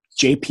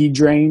JP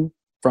drain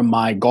from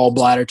my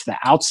gallbladder to the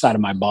outside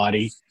of my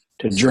body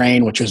to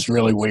drain, which was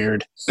really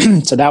weird.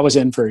 So that was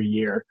in for a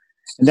year.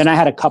 And then I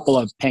had a couple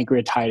of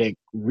pancreatitic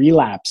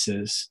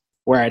relapses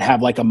where I'd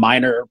have like a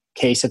minor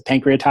case of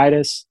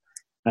pancreatitis.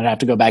 I'd have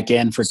to go back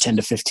in for 10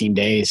 to 15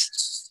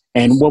 days.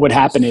 And what would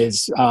happen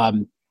is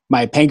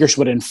my pancreas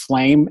would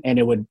inflame and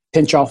it would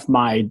pinch off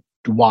my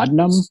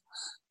duodenum,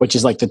 which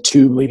is like the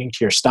tube leading to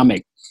your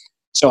stomach.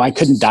 So I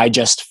couldn't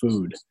digest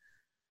food.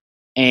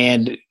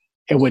 And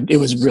it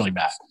was really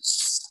bad.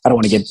 I don't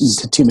want to get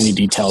into too many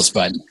details,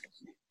 but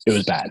it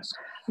was bad.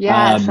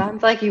 Yeah,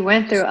 sounds like you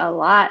went through a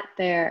lot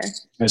there.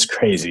 It was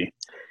crazy.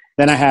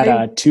 Then I had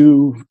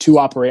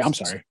I'm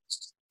sorry.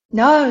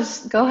 No,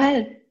 go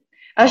ahead.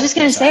 I was just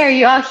going to say, are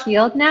you all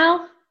healed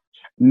now?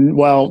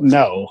 Well,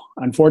 no.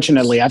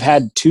 Unfortunately, I've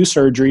had 2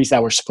 surgeries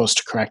that were supposed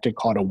to correct it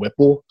called a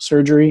Whipple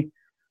surgery.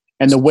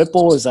 And the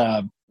Whipple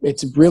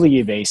it's really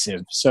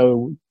evasive.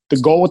 So the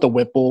goal with the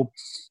Whipple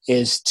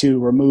is to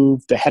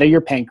remove the head of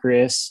your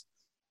pancreas,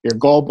 your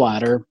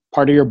gallbladder,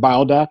 part of your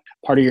bile duct,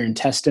 part of your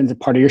intestines, and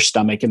part of your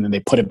stomach, and then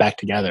they put it back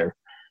together.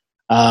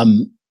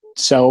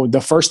 So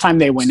the first time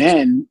they went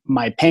in,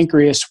 my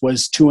pancreas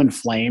was too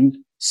inflamed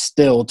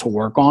still to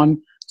work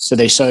on. So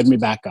they sewed me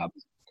back up.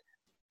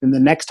 And the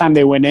next time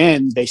they went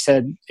in, they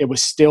said it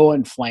was still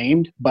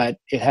inflamed, but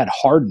it had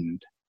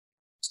hardened.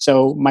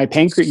 So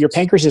your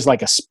pancreas is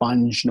like a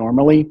sponge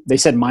normally. They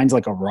said mine's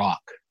like a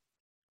rock.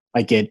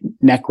 Like it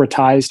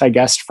necrotized, I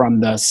guess,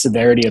 from the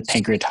severity of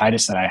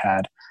pancreatitis that I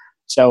had.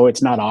 So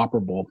it's not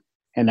operable.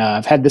 And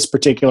I've had this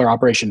particular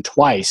operation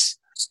twice,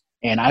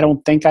 and I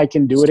don't think I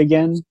can do it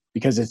again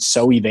because it's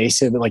so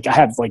evasive. Like I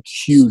have like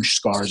huge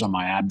scars on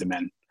my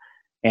abdomen.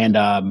 And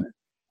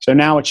so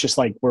now it's just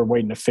like we're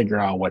waiting to figure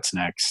out what's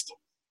next.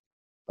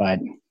 But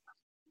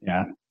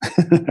yeah.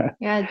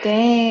 Yeah,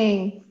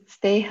 dang.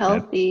 Stay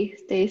healthy.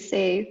 Yeah. Stay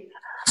safe.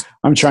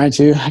 I'm trying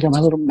to. I got my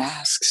little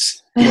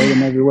masks. Wear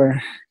them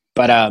everywhere.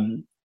 But,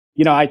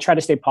 I try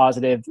to stay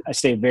positive. I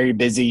stay very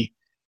busy.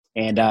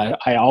 And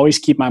I always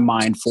keep my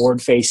mind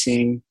forward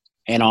facing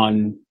and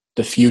on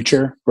the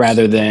future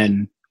rather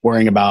than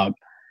worrying about,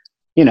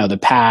 the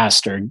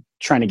past or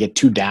trying to get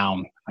too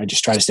down. I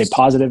just try to stay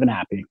positive and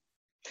happy.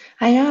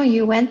 I know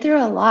you went through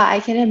a lot.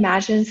 I can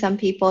imagine some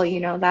people,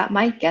 that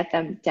might get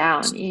them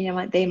down.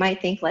 They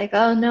might think like,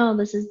 oh no,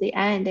 this is the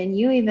end. And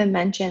you even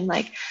mentioned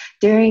like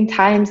during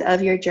times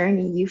of your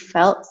journey, you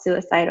felt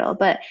suicidal,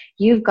 but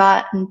you've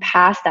gotten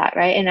past that,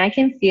 right? And I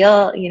can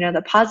feel,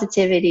 the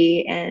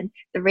positivity and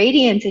the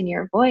radiance in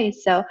your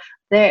voice. So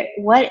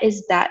what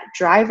is that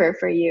driver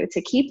for you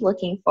to keep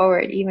looking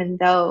forward, even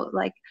though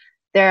like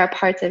there are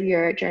parts of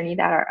your journey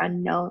that are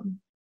unknown?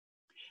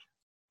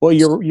 Well,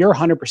 you're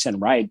 100%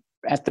 right.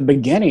 At the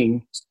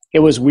beginning, it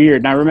was weird.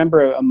 And I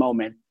remember a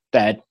moment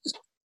that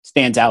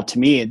stands out to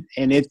me,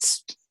 and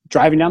it's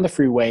driving down the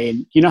freeway.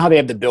 And you know how they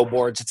have the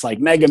billboards? It's like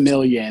mega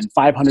million,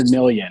 500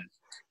 million.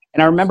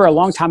 And I remember a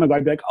long time ago,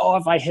 I'd be like, oh,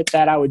 if I hit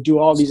that, I would do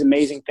all these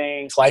amazing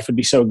things. Life would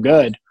be so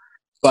good.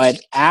 But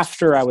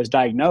after I was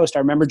diagnosed, I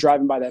remember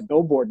driving by that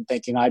billboard and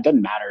thinking, it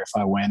doesn't matter if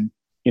I win.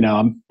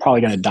 I'm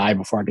probably going to die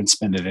before I can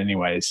spend it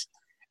anyways.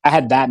 I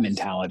had that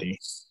mentality.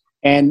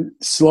 And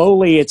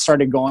slowly it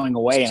started going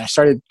away, and I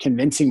started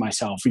convincing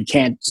myself you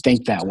can't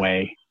think that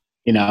way,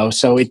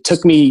 So it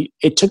took me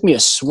a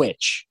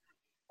switch,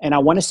 and I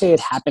want to say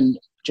it happened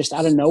just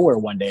out of nowhere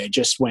one day. It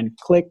just went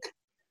click.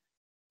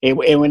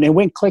 When it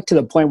went click to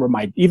the point where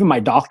even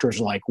my doctors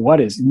were like,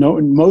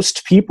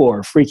 most people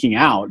are freaking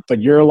out,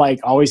 but you're like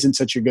always in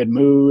such a good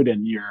mood,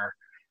 and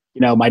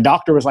my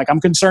doctor was like,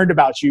 I'm concerned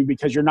about you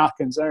because you're not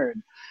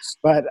concerned,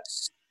 but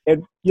I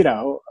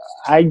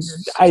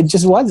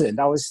just wasn't.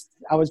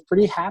 I was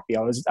pretty happy.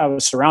 I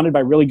was surrounded by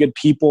really good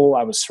people.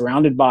 I was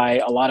surrounded by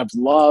a lot of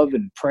love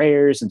and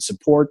prayers and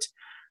support.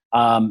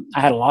 I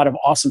had a lot of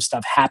awesome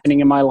stuff happening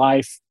in my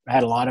life. I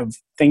had a lot of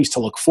things to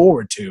look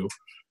forward to.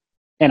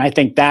 And I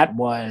think that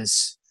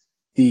was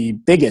the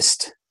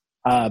biggest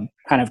kind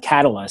of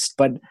catalyst.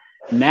 But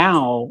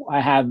now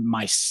I have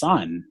my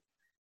son,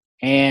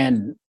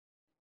 and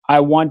I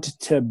want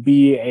to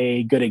be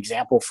a good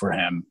example for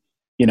him.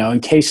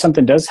 In case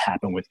something does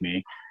happen with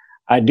me,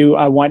 I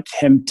want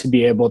him to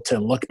be able to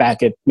look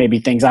back at maybe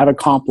things I've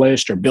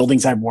accomplished or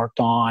buildings I've worked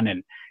on.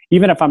 And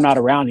even if I'm not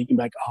around, he can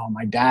be like, oh,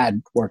 my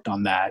dad worked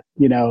on that,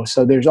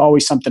 so there's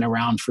always something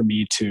around for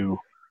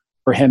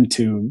for him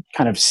to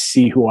kind of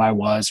see who I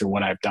was or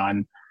what I've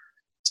done.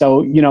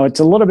 So, it's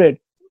a little bit,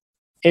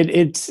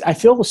 I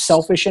feel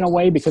selfish in a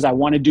way because I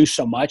want to do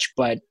so much,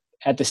 but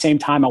at the same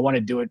time, I want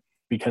to do it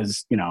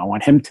because, I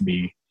want him to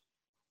be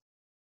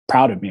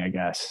proud of me, I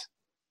guess.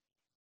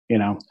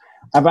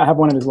 I have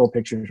one of his little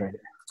pictures right here.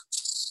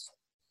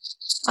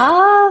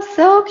 Oh,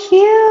 so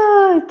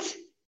cute.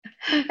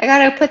 I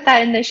got to put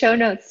that in the show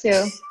notes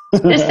too.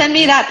 Just send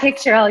me that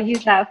picture. I'll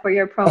use that for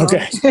your promo.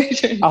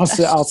 Okay.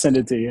 I'll send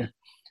it to you.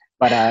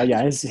 But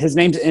yeah, his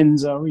name's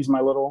Enzo. He's my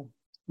little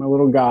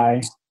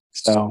guy.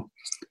 So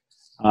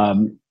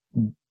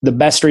the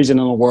best reason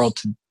in the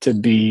world to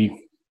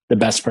be the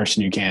best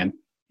person you can,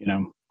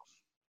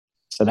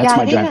 So that's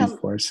my driving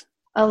force.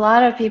 A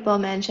lot of people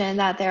mention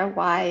that their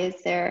why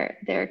is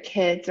their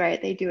kids,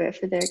 right? They do it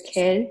for their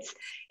kids.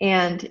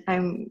 And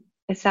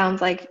it sounds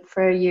like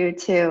for you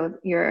too,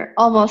 your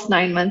almost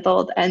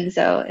 9-month-old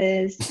Enzo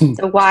is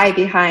the why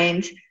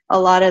behind a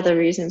lot of the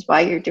reasons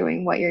why you're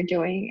doing what you're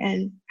doing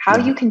and how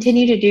you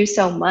continue to do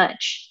so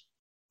much.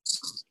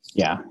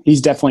 Yeah,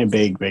 he's definitely a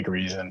big, big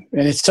reason.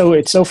 And it's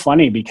so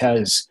funny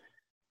because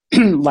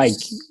like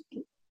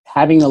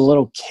having a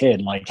little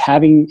kid, like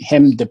having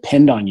him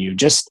depend on you,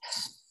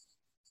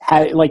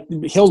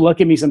 he'll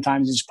look at me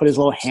sometimes and just put his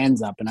little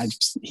hands up, and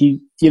he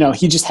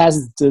just has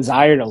this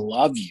desire to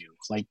love you.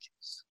 Like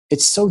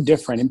it's so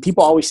different. And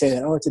people always say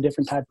that, oh, it's a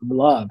different type of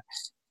love.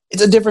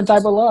 It's a different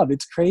type of love.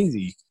 It's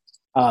crazy.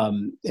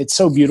 It's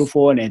so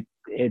beautiful, and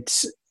it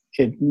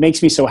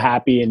makes me so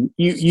happy. And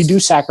you do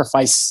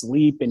sacrifice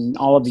sleep and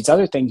all of these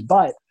other things,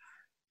 but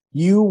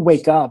you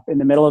wake up in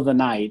the middle of the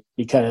night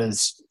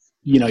because,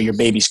 your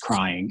baby's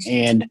crying,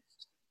 and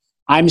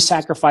I'm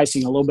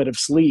sacrificing a little bit of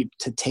sleep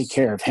to take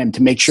care of him,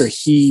 to make sure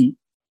he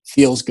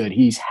feels good.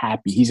 He's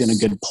happy. He's in a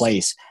good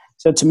place.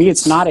 So to me,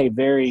 it's not a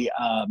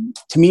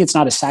it's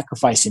not a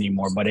sacrifice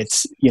anymore, but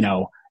it's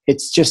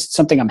just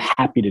something I'm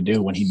happy to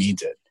do when he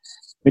needs it.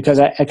 Because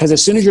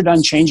as soon as you're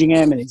done changing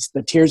him and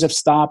the tears have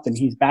stopped and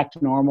he's back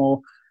to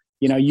normal,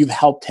 you've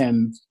helped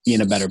him be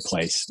in a better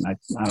place. And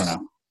I don't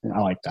know. I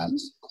like that.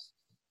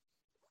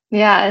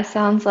 Yeah, it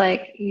sounds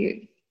like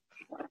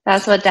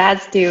that's what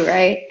dads do,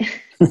 right?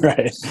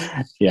 Right.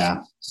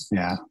 Yeah.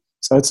 Yeah.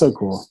 So it's so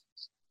cool.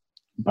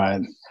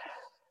 But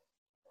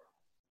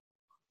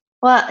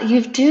well,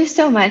 you do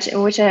so much,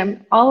 which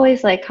I'm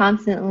always like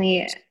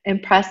constantly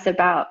impressed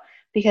about,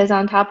 because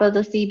on top of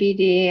the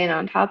CBD and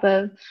on top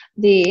of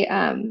the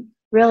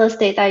real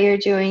estate that you're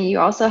doing, you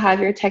also have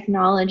your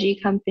technology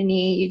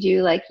company. You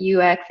do like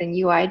UX and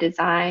UI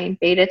design,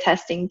 beta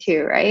testing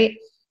too, right?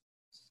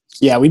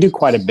 Yeah, we do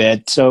quite a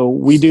bit. So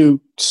we can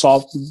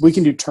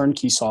do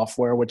turnkey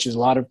software, which is a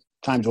lot of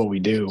times what we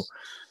do.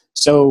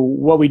 So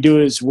what we do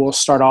is we'll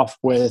start off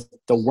with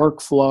the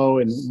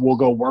workflow, and we'll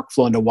go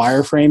workflow into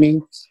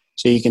wireframing.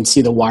 So you can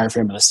see the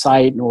wireframe of the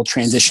site, and we'll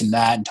transition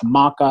that into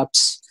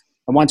mock-ups.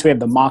 And once we have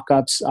the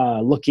mock-ups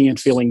looking and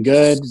feeling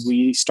good,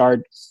 we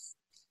start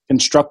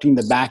constructing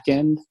the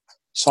back-end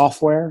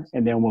software,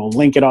 and then we'll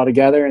link it all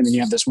together. And then you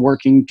have this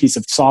working piece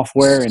of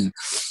software. And,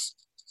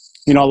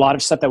 a lot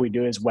of stuff that we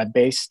do is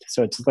web-based.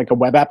 So it's like a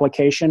web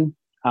application.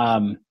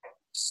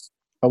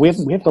 But we have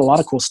a lot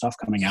of cool stuff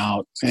coming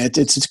out, and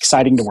it's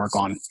exciting to work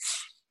on.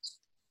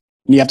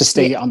 You have to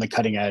stay on the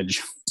cutting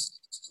edge.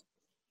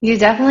 You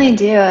definitely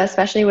do,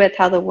 especially with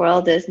how the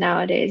world is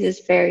nowadays.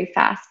 It's very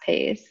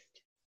fast-paced.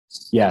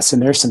 Yes,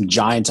 and there's some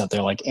giants out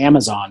there like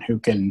Amazon who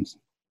can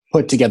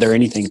put together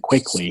anything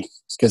quickly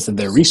because of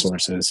their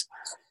resources.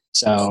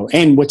 So,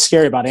 and what's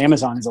scary about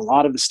Amazon is a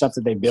lot of the stuff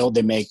that they build,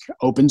 they make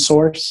open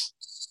source.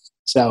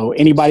 So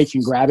anybody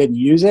can grab it and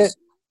use it.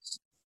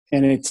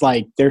 And it's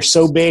like they're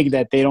so big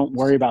that they don't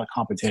worry about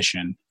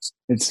competition.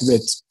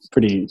 It's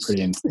pretty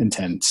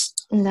intense.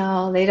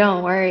 No, they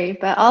don't worry.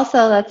 But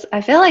also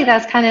I feel like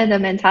that's kind of the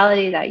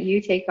mentality that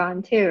you take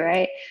on too,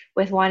 right?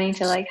 With wanting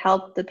to like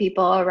help the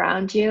people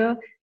around you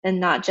and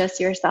not just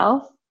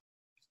yourself.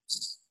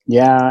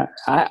 Yeah,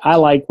 I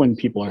like when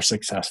people are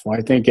successful.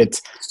 I think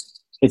it's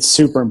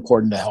super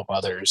important to help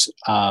others.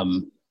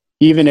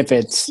 Even if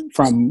it's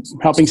from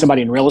helping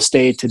somebody in real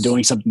estate to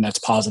doing something that's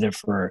positive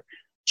for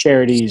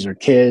charities or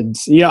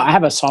kids. I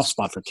have a soft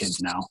spot for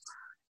kids now,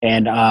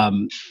 and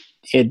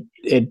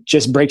it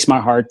just breaks my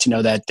heart to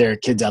know that there are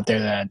kids out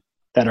there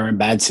that are in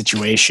bad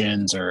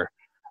situations or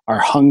are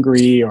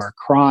hungry or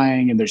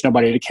crying, and there's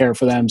nobody to care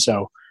for them.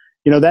 So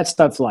that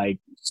stuff like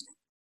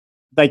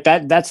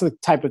that's the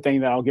type of thing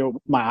that I'll get,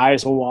 my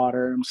eyes will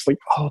water. I'm just like,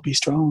 oh, be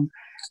strong.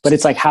 But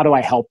it's like, how do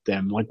I help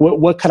them? Like,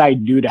 what could I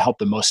do to help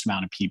the most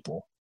amount of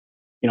people?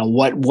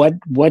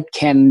 What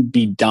can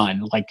be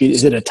done? Like,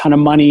 is it a ton of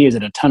money? Is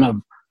it a ton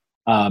of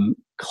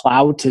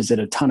clout? Is it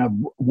a ton of,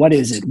 what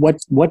is it?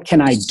 What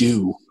can I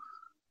do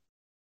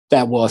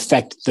that will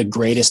affect the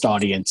greatest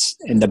audience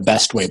in the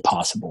best way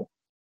possible?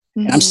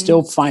 Mm-hmm. And I'm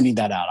still finding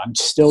that out. I'm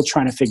still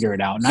trying to figure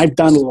it out. And I've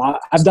done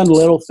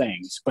little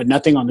things, but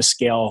nothing on the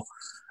scale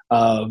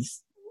of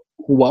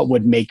what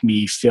would make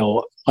me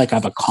feel like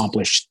I've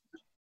accomplished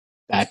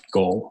that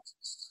goal.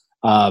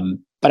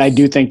 But I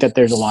do think that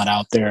there's a lot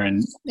out there,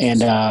 and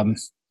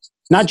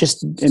not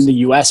just in the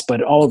US,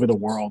 but all over the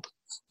world.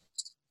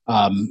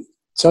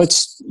 So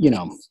it's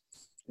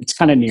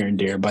kind of near and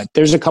dear, but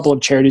there's a couple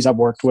of charities I've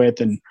worked with,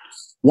 and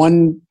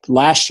one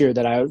last year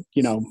that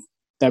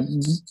that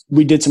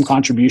we did some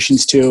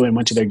contributions to and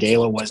went to their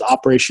gala was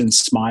Operation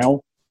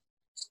Smile.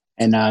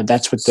 And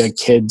that's with the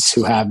kids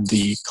who have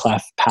the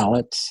cleft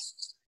palates.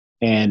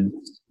 And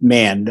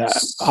man,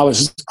 I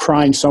was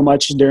crying so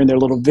much during their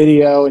little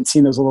video and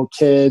seeing those little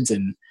kids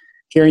and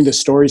hearing the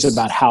stories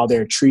about how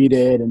they're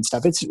treated and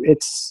stuff.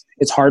 It's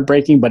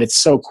heartbreaking, but it's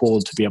so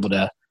cool to be able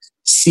to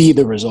see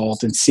the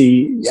result and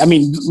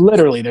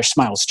literally their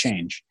smiles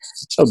change.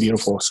 It's so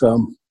beautiful.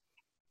 So,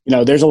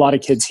 there's a lot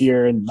of kids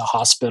here in the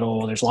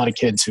hospital. There's a lot of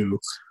kids who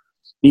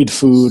need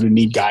food and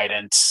need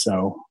guidance.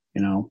 So,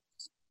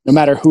 no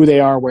matter who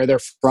they are, where they're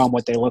from,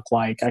 what they look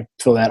like, I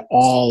feel that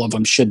all of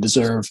them should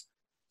deserve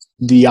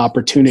the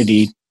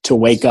opportunity to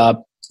wake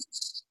up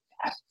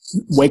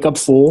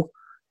full,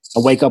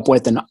 and wake up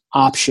with an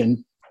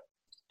option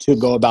to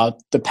go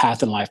about the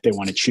path in life they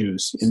want to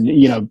choose.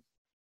 And,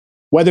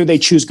 whether they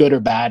choose good or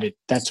bad,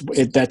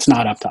 that's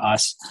not up to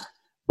us.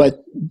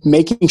 But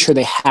making sure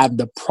they have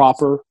the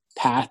proper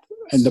path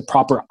and the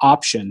proper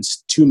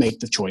options to make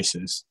the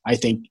choices. I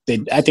think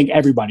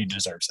everybody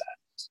deserves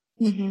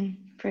that.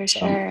 Mm-hmm, for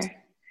sure.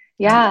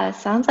 Yeah, it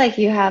sounds like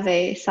you have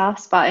a soft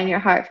spot in your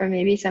heart for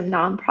maybe some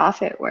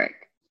nonprofit work.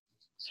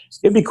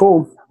 It'd be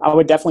cool. I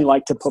would definitely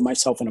like to put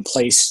myself in a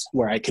place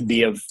where I could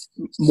be of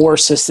more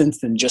assistance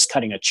than just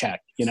cutting a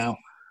check, you know?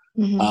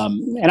 Hmm.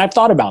 And I've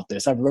thought about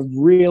this. I've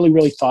really,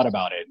 really thought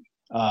about it,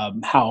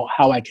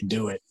 how I could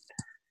do it.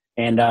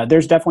 And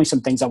there's definitely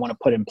some things I want to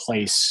put in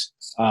place,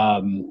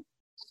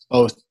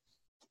 both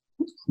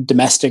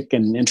domestic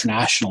and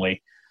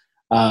internationally,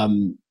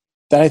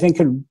 that I think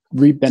could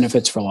reap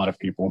benefits for a lot of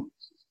people.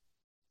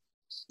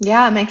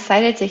 Yeah, I'm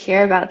excited to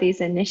hear about these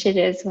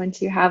initiatives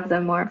once you have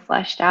them more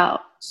fleshed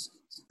out.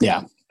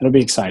 Yeah, it'll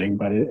be exciting,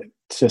 but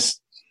it's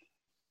just,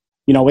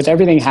 you know, with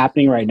everything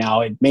happening right now,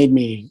 it made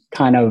me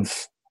kind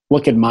of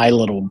look at my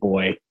little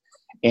boy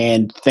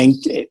and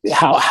think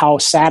how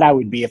sad I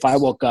would be if I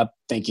woke up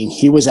thinking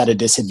he was at a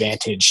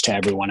disadvantage to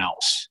everyone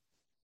else,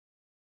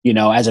 you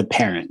know, as a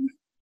parent.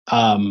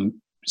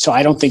 So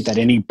I don't think that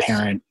any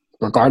parent,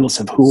 regardless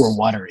of who or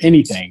what or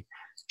anything,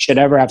 should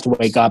ever have to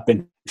wake up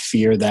and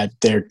fear that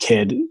their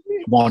kid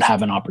won't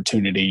have an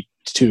opportunity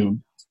to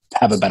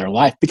have a better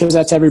life, because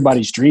that's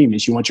everybody's dream.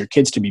 Is you want your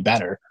kids to be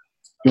better.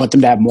 You want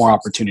them to have more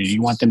opportunity.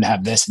 You want them to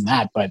have this and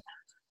that. But,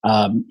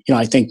 you know,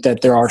 I think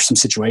that there are some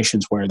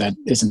situations where that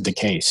isn't the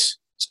case.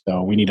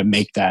 So we need to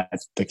make that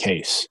the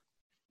case,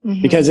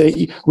 because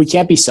Hmm. we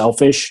can't be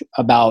selfish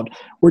about,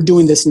 we're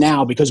doing this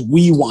now because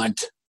we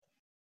want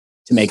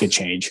to make a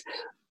change.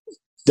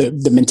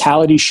 The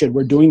mentality should,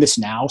 we're doing this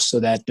now so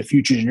that the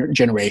future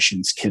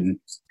generations can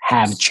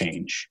have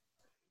change.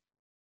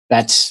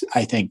 That's,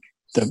 I think,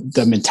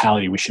 the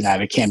mentality we should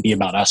have. It can't be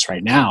about us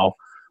right now.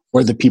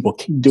 We're the people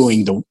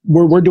doing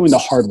we're doing the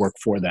hard work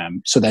for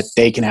them so that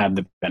they can have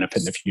the benefit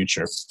in the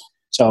future.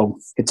 So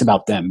it's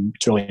about them.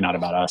 It's really not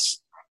about us.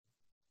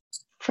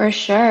 For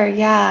sure.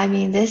 Yeah. I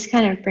mean, this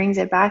kind of brings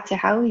it back to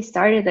how we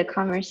started the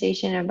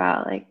conversation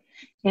about like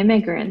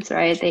immigrants,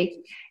 right?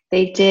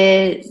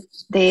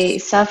 They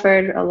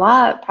suffered a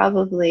lot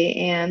probably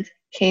and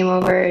came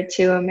over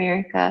to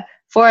America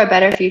for a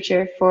better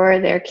future for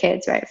their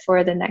kids, right?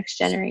 For the next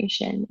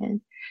generation.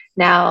 And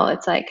now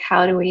it's like,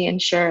 how do we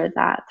ensure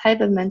that type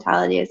of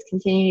mentality is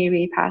continuing to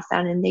be passed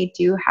down and they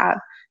do have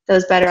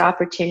those better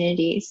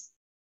opportunities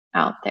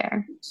out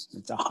there?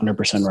 It's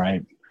 100%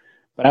 right.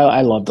 But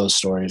I love those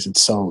stories.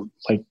 It's so,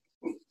 like,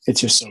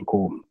 it's just so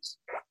cool.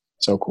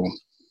 So cool.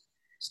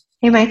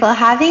 Hey, Michael,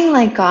 having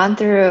like gone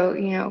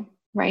through,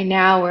 right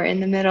now we're in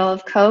the middle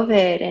of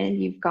COVID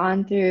and you've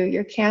gone through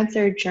your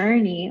cancer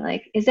journey,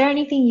 like, is there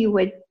anything you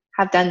would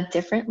have done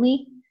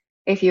differently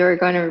if you were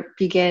going to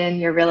begin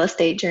your real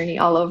estate journey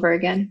all over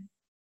again?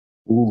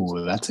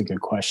 Ooh, that's a good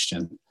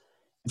question.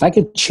 If I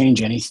could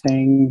change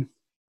anything,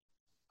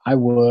 I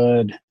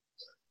would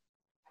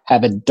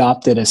have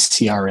adopted a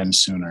CRM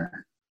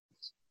sooner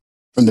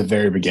from the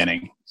very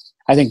beginning.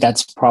 I think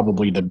that's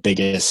probably the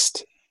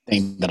biggest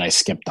thing that I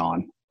skipped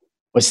on,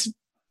 was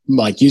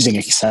like using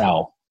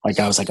Excel. Like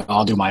I was like,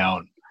 I'll do my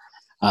own.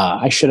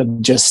 I should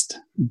have just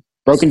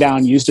broken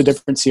down, used a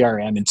different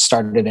CRM and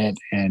started it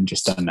and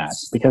just done that,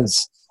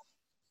 because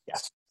yeah,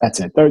 that's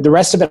it. The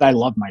rest of it, I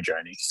love my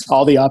journey.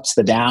 All the ups,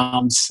 the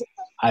downs,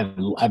 I've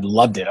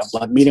loved it. I've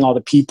loved meeting all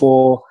the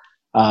people.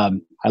 I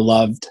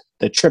loved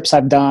the trips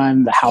I've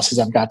done, the houses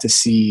I've got to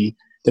see,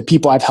 the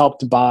people I've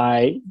helped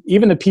buy,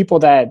 even the people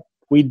that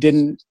we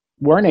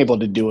weren't able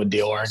to do a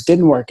deal or it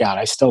didn't work out.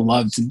 I still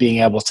loved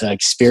being able to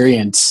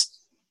experience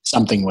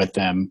something with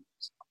them.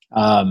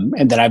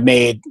 And that I've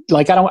made,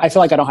 like, I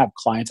feel like I don't have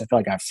clients. I feel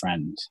like I have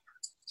friends.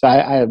 So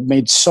I have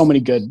made so many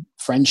good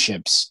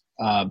friendships,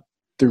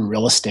 through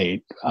real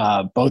estate,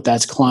 both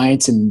as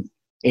clients and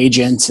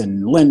agents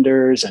and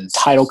lenders and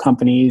title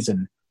companies.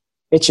 And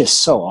it's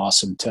just so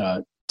awesome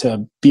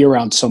to be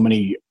around so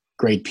many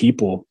great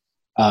people,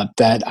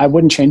 that I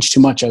wouldn't change too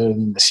much other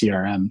than the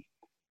CRM.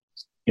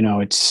 You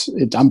know,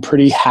 I'm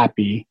pretty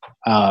happy,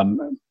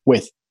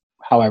 with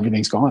how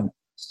everything's gone.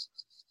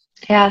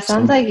 Yeah,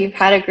 sounds So like you've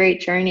had a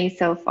great journey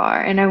so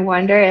far. And I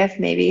wonder if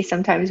maybe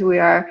sometimes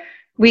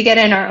we get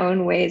in our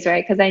own ways,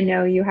 right? Because I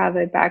know you have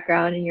a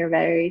background and you're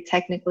very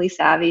technically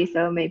savvy.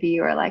 So maybe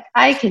you were like,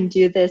 I can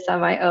do this on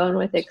my own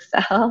with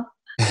Excel.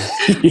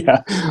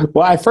 yeah.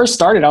 Well, I first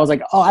started, I was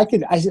like, oh, I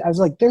was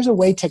like, there's a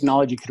way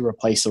technology could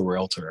replace a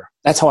realtor.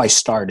 That's how I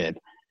started.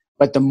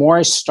 But the more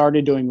I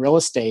started doing real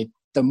estate,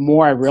 the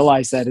more I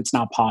realized that it's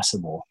not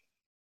possible.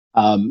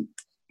 Um,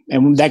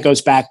 and that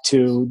goes back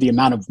to the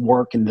amount of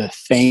work and the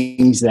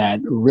things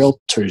that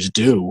realtors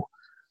do,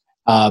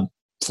 uh,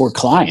 for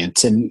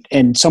clients.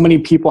 And so many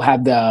people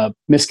have the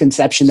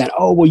misconception that,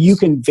 oh, well, you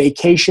can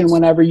vacation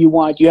whenever you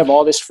want. You have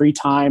all this free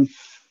time.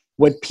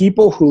 What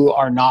people who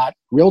are not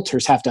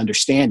realtors have to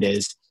understand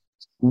is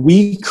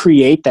we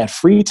create that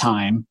free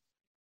time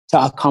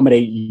to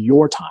accommodate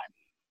your time.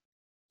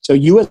 So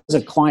you as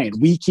a client,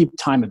 we keep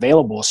time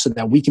available so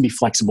that we can be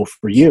flexible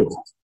for you,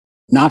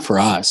 not for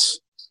us.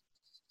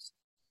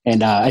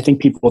 And I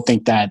think people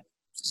think that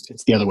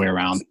it's the other way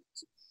around,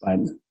 but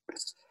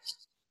it's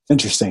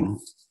interesting.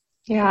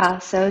 Yeah,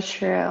 so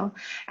true.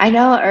 I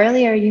know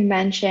earlier you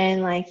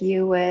mentioned like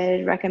you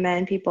would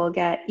recommend people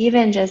get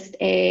even just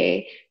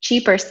a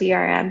cheaper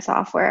CRM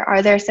software.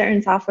 Are there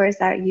certain softwares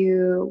that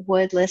you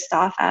would list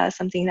off as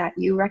something that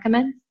you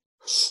recommend?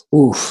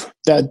 Oof.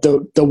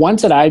 The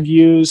ones that I've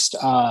used,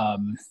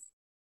 oops,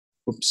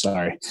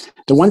 sorry.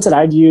 The ones that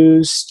I've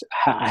used,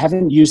 I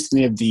haven't used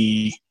any of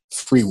the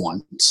free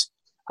ones.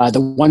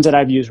 The ones that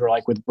I've used were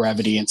like with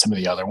Brevity and some of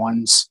the other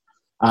ones.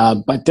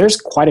 But there's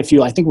quite a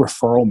few. I think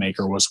Referral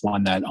Maker was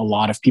one that a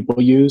lot of people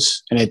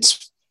use, and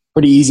it's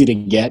pretty easy to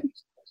get.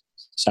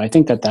 So I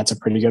think that that's a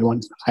pretty good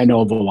one. I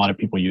know of a lot of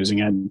people using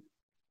it.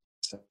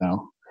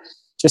 So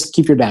just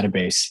keep your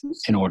database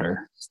in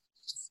order.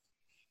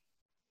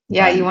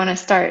 Yeah, But you want to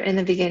start in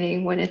the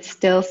beginning when it's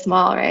still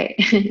small, right?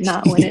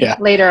 Not when it's yeah,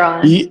 later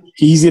on.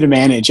 easy to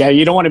manage. Yeah,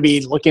 you don't want to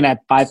be looking at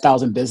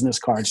 5,000 business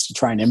cards to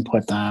try and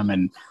input them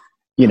and,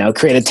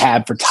 create a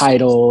tab for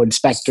title,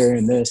 inspector,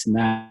 and this and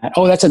that.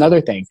 Oh, that's another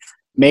thing.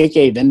 Make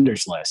a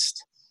vendors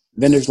list.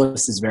 Vendors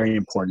list is very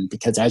important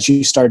because as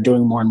you start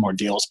doing more and more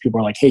deals, people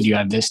are like, hey, do you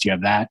have this? Do you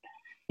have that?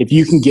 If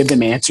you can give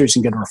them answers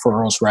and get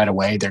referrals right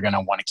away, they're going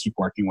to want to keep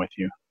working with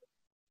you.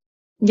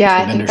 Yeah,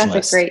 So I think vendors that's a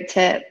list. great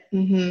tip.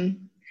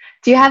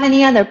 Do you have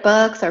any other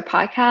books or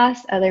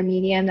podcasts, other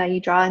medium that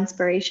you draw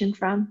inspiration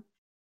from?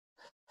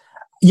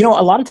 A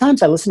lot of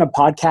times I listen to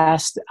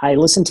podcasts. I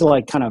listen to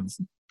like kind of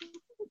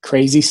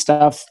crazy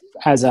stuff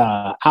as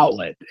a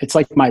outlet. It's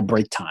like my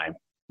break time,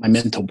 my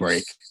mental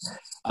break.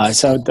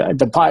 So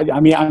the pod,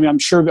 I'm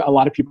sure a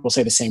lot of people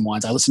say the same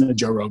ones. I listen to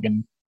Joe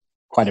Rogan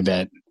quite a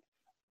bit.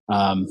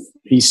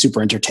 He's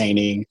super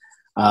entertaining.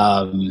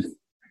 But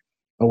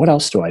what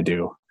else do I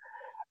do?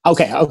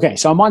 Okay.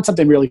 So I'm on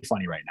something really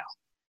funny right now.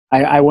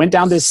 I went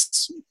down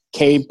this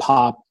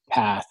K-pop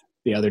path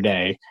the other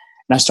day,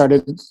 and I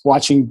started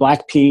watching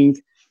Blackpink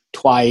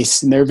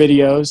twice and their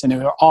videos, and they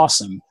were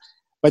awesome.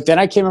 But then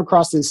I came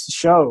across this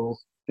show,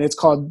 and it's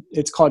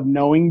called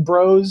Knowing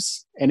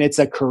Bros, and it's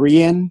a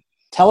Korean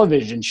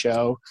television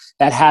show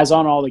that has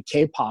on all the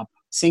K-pop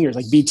singers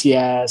like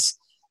BTS.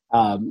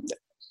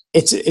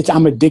 It's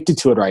I'm addicted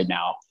to it right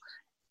now.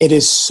 It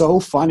is so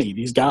funny.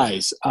 These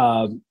guys,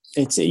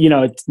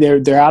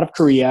 they're out of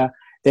Korea.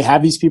 They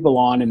have these people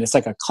on, and it's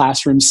like a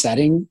classroom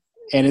setting,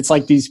 and it's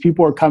like these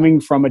people are coming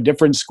from a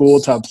different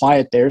school to apply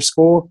at their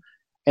school,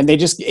 and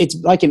it's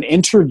like an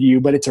interview,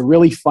 but it's a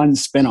really fun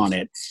spin on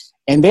it.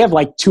 And they have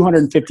like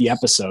 250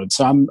 episodes,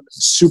 so I'm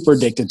super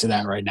addicted to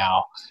that right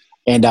now.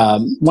 And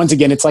once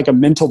again, it's like a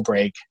mental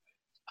break.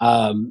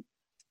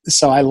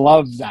 So I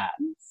love that.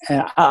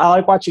 And I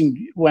like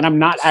watching when I'm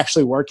not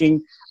actually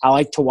working. I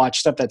like to watch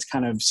stuff that's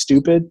kind of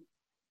stupid.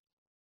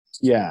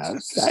 Yeah,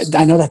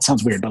 I know that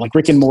sounds weird, but like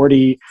Rick and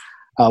Morty,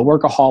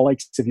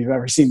 Workaholics, if you've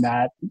ever seen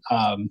that.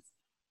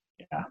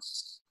 Yeah.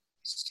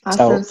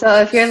 Awesome. So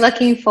So if you're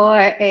looking for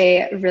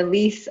a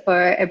release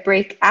or a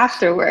break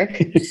after work,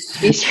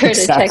 be sure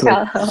to check exactly.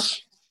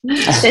 out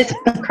this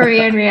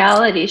Korean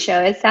reality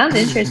show. It sounds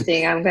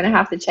interesting. I'm gonna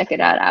have to check it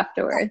out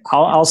afterwards.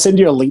 I'll send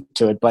you a link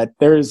to it. But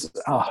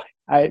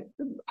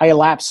I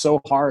laugh so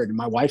hard, and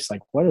my wife's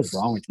like, "What is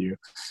wrong with you?"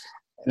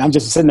 And I'm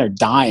just sitting there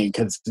dying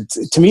because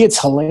to me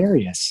it's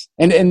hilarious,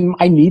 and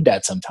I need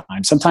that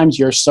sometimes. Sometimes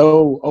you're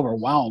so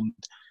overwhelmed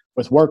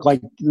with work.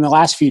 Like in the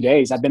last few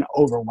days, I've been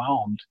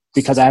overwhelmed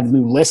because I have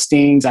new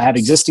listings, I have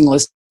existing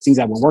listings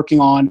that we're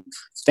working on,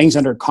 things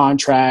under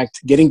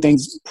contract, getting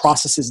things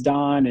processes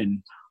done,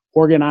 and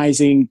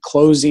organizing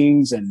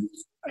closings, and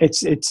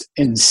it's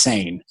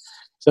insane.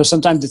 So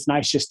sometimes it's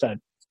nice just to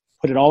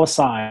put it all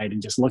aside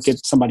and just look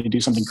at somebody do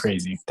something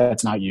crazy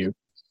that's not you.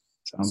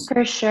 So.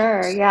 For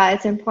sure. Yeah,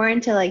 it's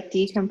important to like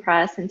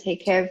decompress and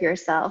take care of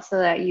yourself so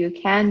that you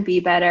can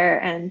be better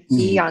and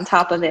be Mhm. on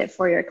top of it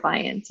for your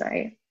clients,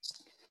 right?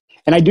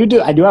 And I do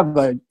have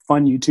a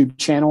fun YouTube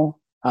channel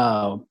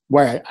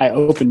where I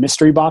open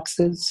mystery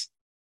boxes.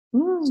 I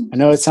Mm.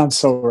 know it sounds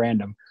so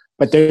random,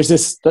 but there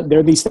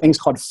are these things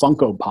called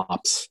Funko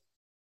Pops,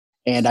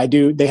 and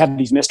they have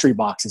these mystery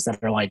boxes that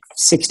are like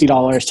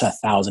 $60 to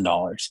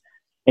 $1,000,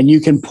 and you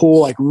can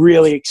pull like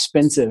really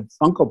expensive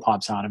Funko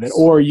Pops out of it,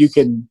 or you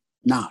can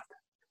not.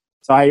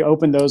 So I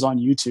opened those on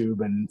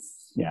YouTube, and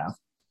yeah,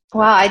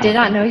 Wow, I kind did of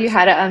not fun. know you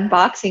had an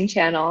unboxing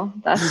channel.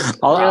 That's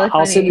really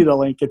I'll send you funny. the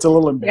link. It's a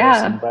little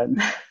Yeah. embarrassing,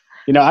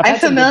 but I've I'm had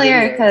some good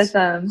familiar because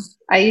videos.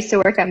 I used to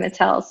work at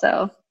Mattel,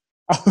 so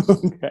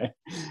Okay.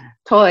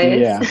 toys.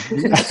 Yeah.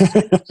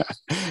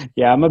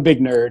 Yeah, I'm a big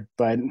nerd,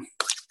 but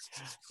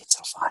it's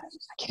so fun.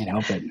 I can't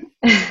help it.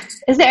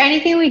 Is there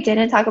anything we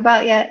didn't talk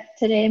about yet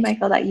today,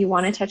 Michael, that you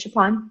want to touch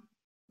upon?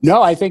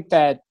 No, I think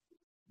that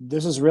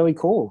this is really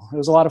cool. It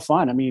was a lot of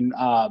fun. I mean,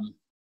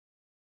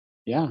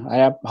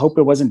 yeah, hope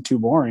it wasn't too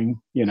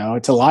boring.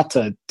 It's a lot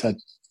to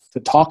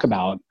talk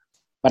about,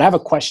 but I have a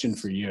question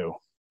for you.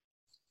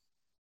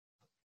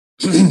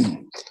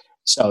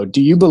 So,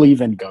 do you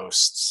believe in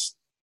ghosts?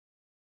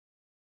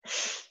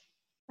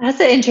 That's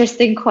an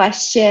interesting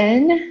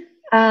question.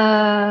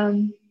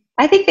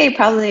 I think they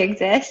probably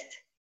exist.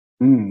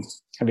 Mm.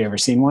 Have you ever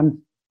seen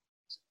one?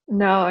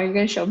 No, are you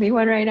going to show me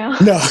one right now?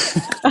 No,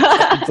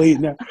 please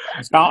no.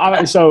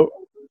 So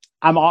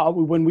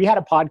when we had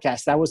a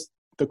podcast, that was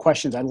the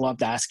questions I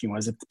loved asking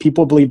was if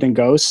people believed in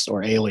ghosts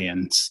or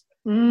aliens.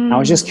 I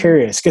was just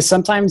curious because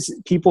sometimes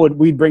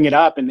we'd bring it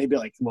up and they'd be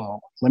like,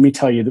 well, let me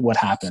tell you what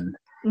happened.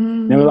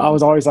 And I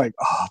was always like,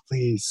 oh,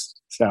 please.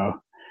 So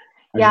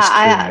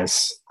I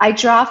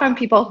draw from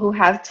people who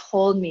have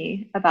told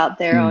me about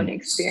their own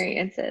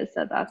experiences.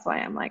 So that's why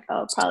I'm like,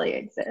 oh, it probably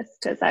exists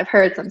because I've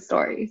heard some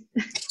stories.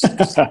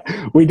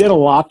 We did a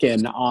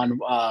lock-in on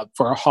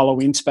for our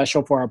Halloween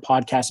special for our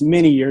podcast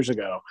many years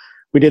ago.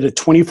 We did a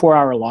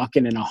 24-hour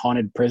lock-in in a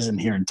haunted prison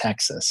here in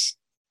Texas.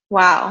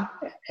 Wow.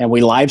 And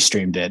we live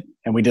streamed it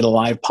and we did a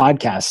live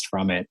podcast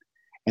from it.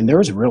 And there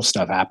was real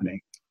stuff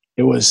happening.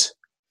 It was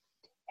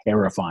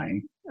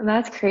terrifying.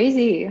 That's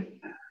crazy.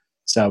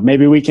 So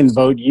maybe we can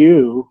vote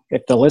you,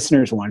 if the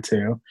listeners want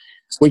to.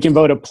 We can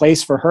vote a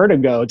place for her to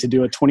go to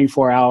do a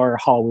 24-hour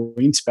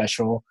Halloween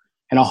special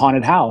in a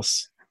haunted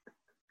house.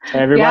 So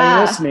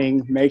everybody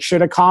listening, make sure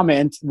to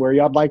comment where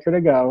y'all like her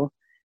to go.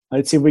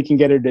 Let's see if we can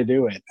get her to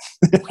do it.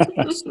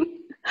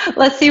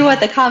 Let's see what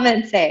the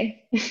comments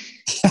say.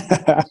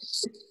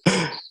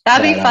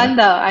 That'd be fun,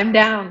 though. I'm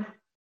down.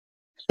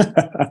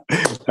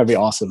 That'd be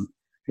awesome.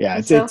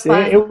 Yeah,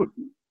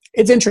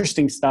 it's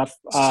interesting stuff.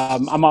 I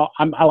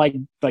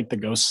like the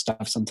ghost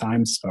stuff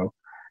sometimes. So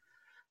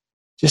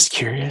just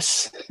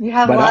curious. You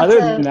have lots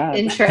of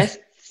interests.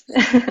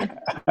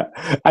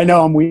 I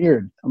know I'm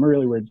weird. I'm a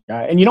really weird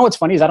guy. And you know what's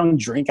funny is I don't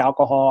drink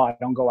alcohol. I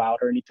don't go out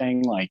or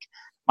anything. Like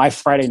my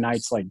Friday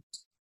nights, like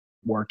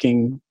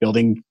working,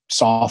 building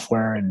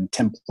software and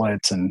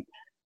templates, and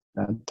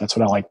that's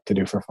what I like to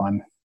do for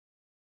fun.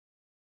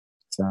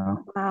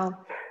 So wow,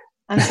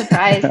 I'm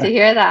surprised to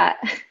hear that.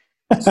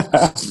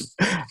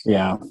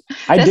 Yeah,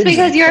 just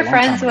because you're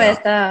friends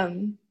with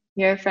the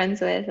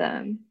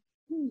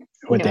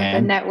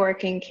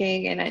networking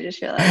king, and I just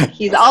feel like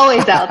he's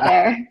always out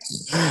there.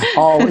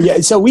 Oh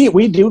yeah, so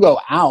we do go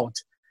out,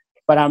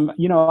 but I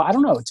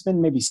don't know. It's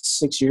been maybe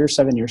 7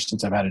 years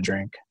since I've had a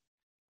drink.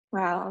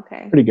 Wow.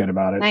 Okay. Pretty good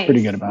about it. Nice.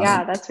 Pretty good about it.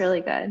 Yeah, that's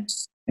really good.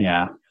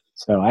 Yeah.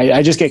 So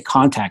I just get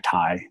contact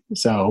high.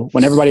 So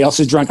when everybody else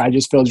is drunk, I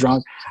just feel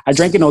drunk. I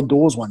drank an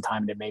O'Doul's one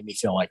time and it made me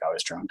feel like I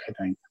was drunk, I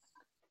think.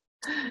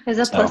 There's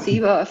a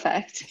placebo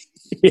effect.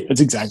 Yeah, that's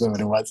exactly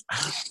what it was.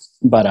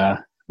 But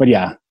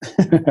yeah.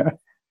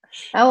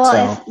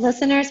 If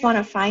listeners want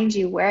to find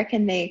you, where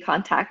can they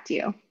contact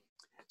you?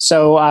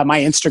 So my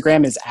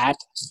Instagram is at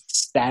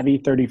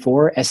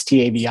Stavi34,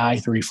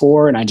 STAVI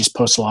 34, and I just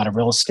post a lot of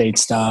real estate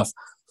stuff,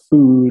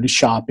 food,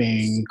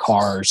 shopping,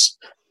 cars,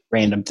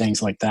 random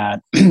things like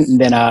that.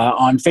 Then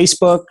on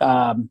Facebook,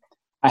 I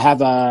have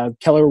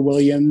Keller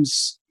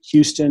Williams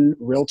Houston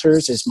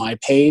Realtors is my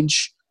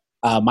page.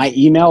 My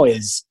email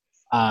is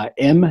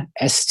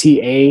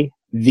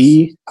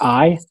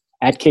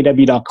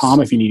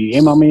mstavi@kw.com. If you need to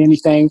email me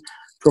anything,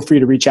 feel free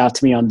to reach out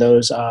to me on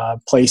those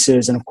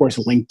places. And of course,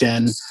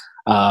 LinkedIn,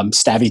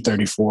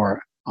 Stavi34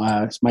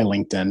 is my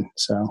LinkedIn.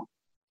 So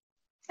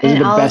those are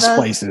the best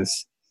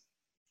places.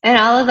 And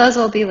all of those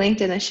will be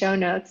linked in the show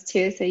notes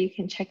too, so you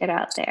can check it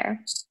out there.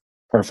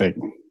 Perfect.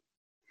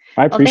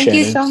 I appreciate it.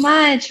 Thank you so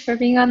much for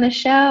being on the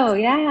show.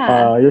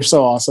 Yeah. You're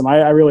so awesome.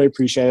 I really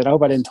appreciate it. I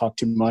hope I didn't talk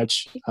too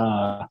much,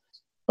 but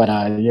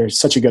you're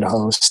such a good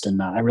host,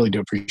 and I really do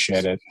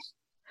appreciate it.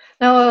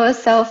 No, it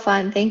was so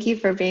fun. Thank you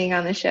for being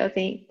on the show.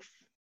 Thanks.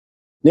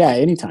 Yeah,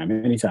 anytime.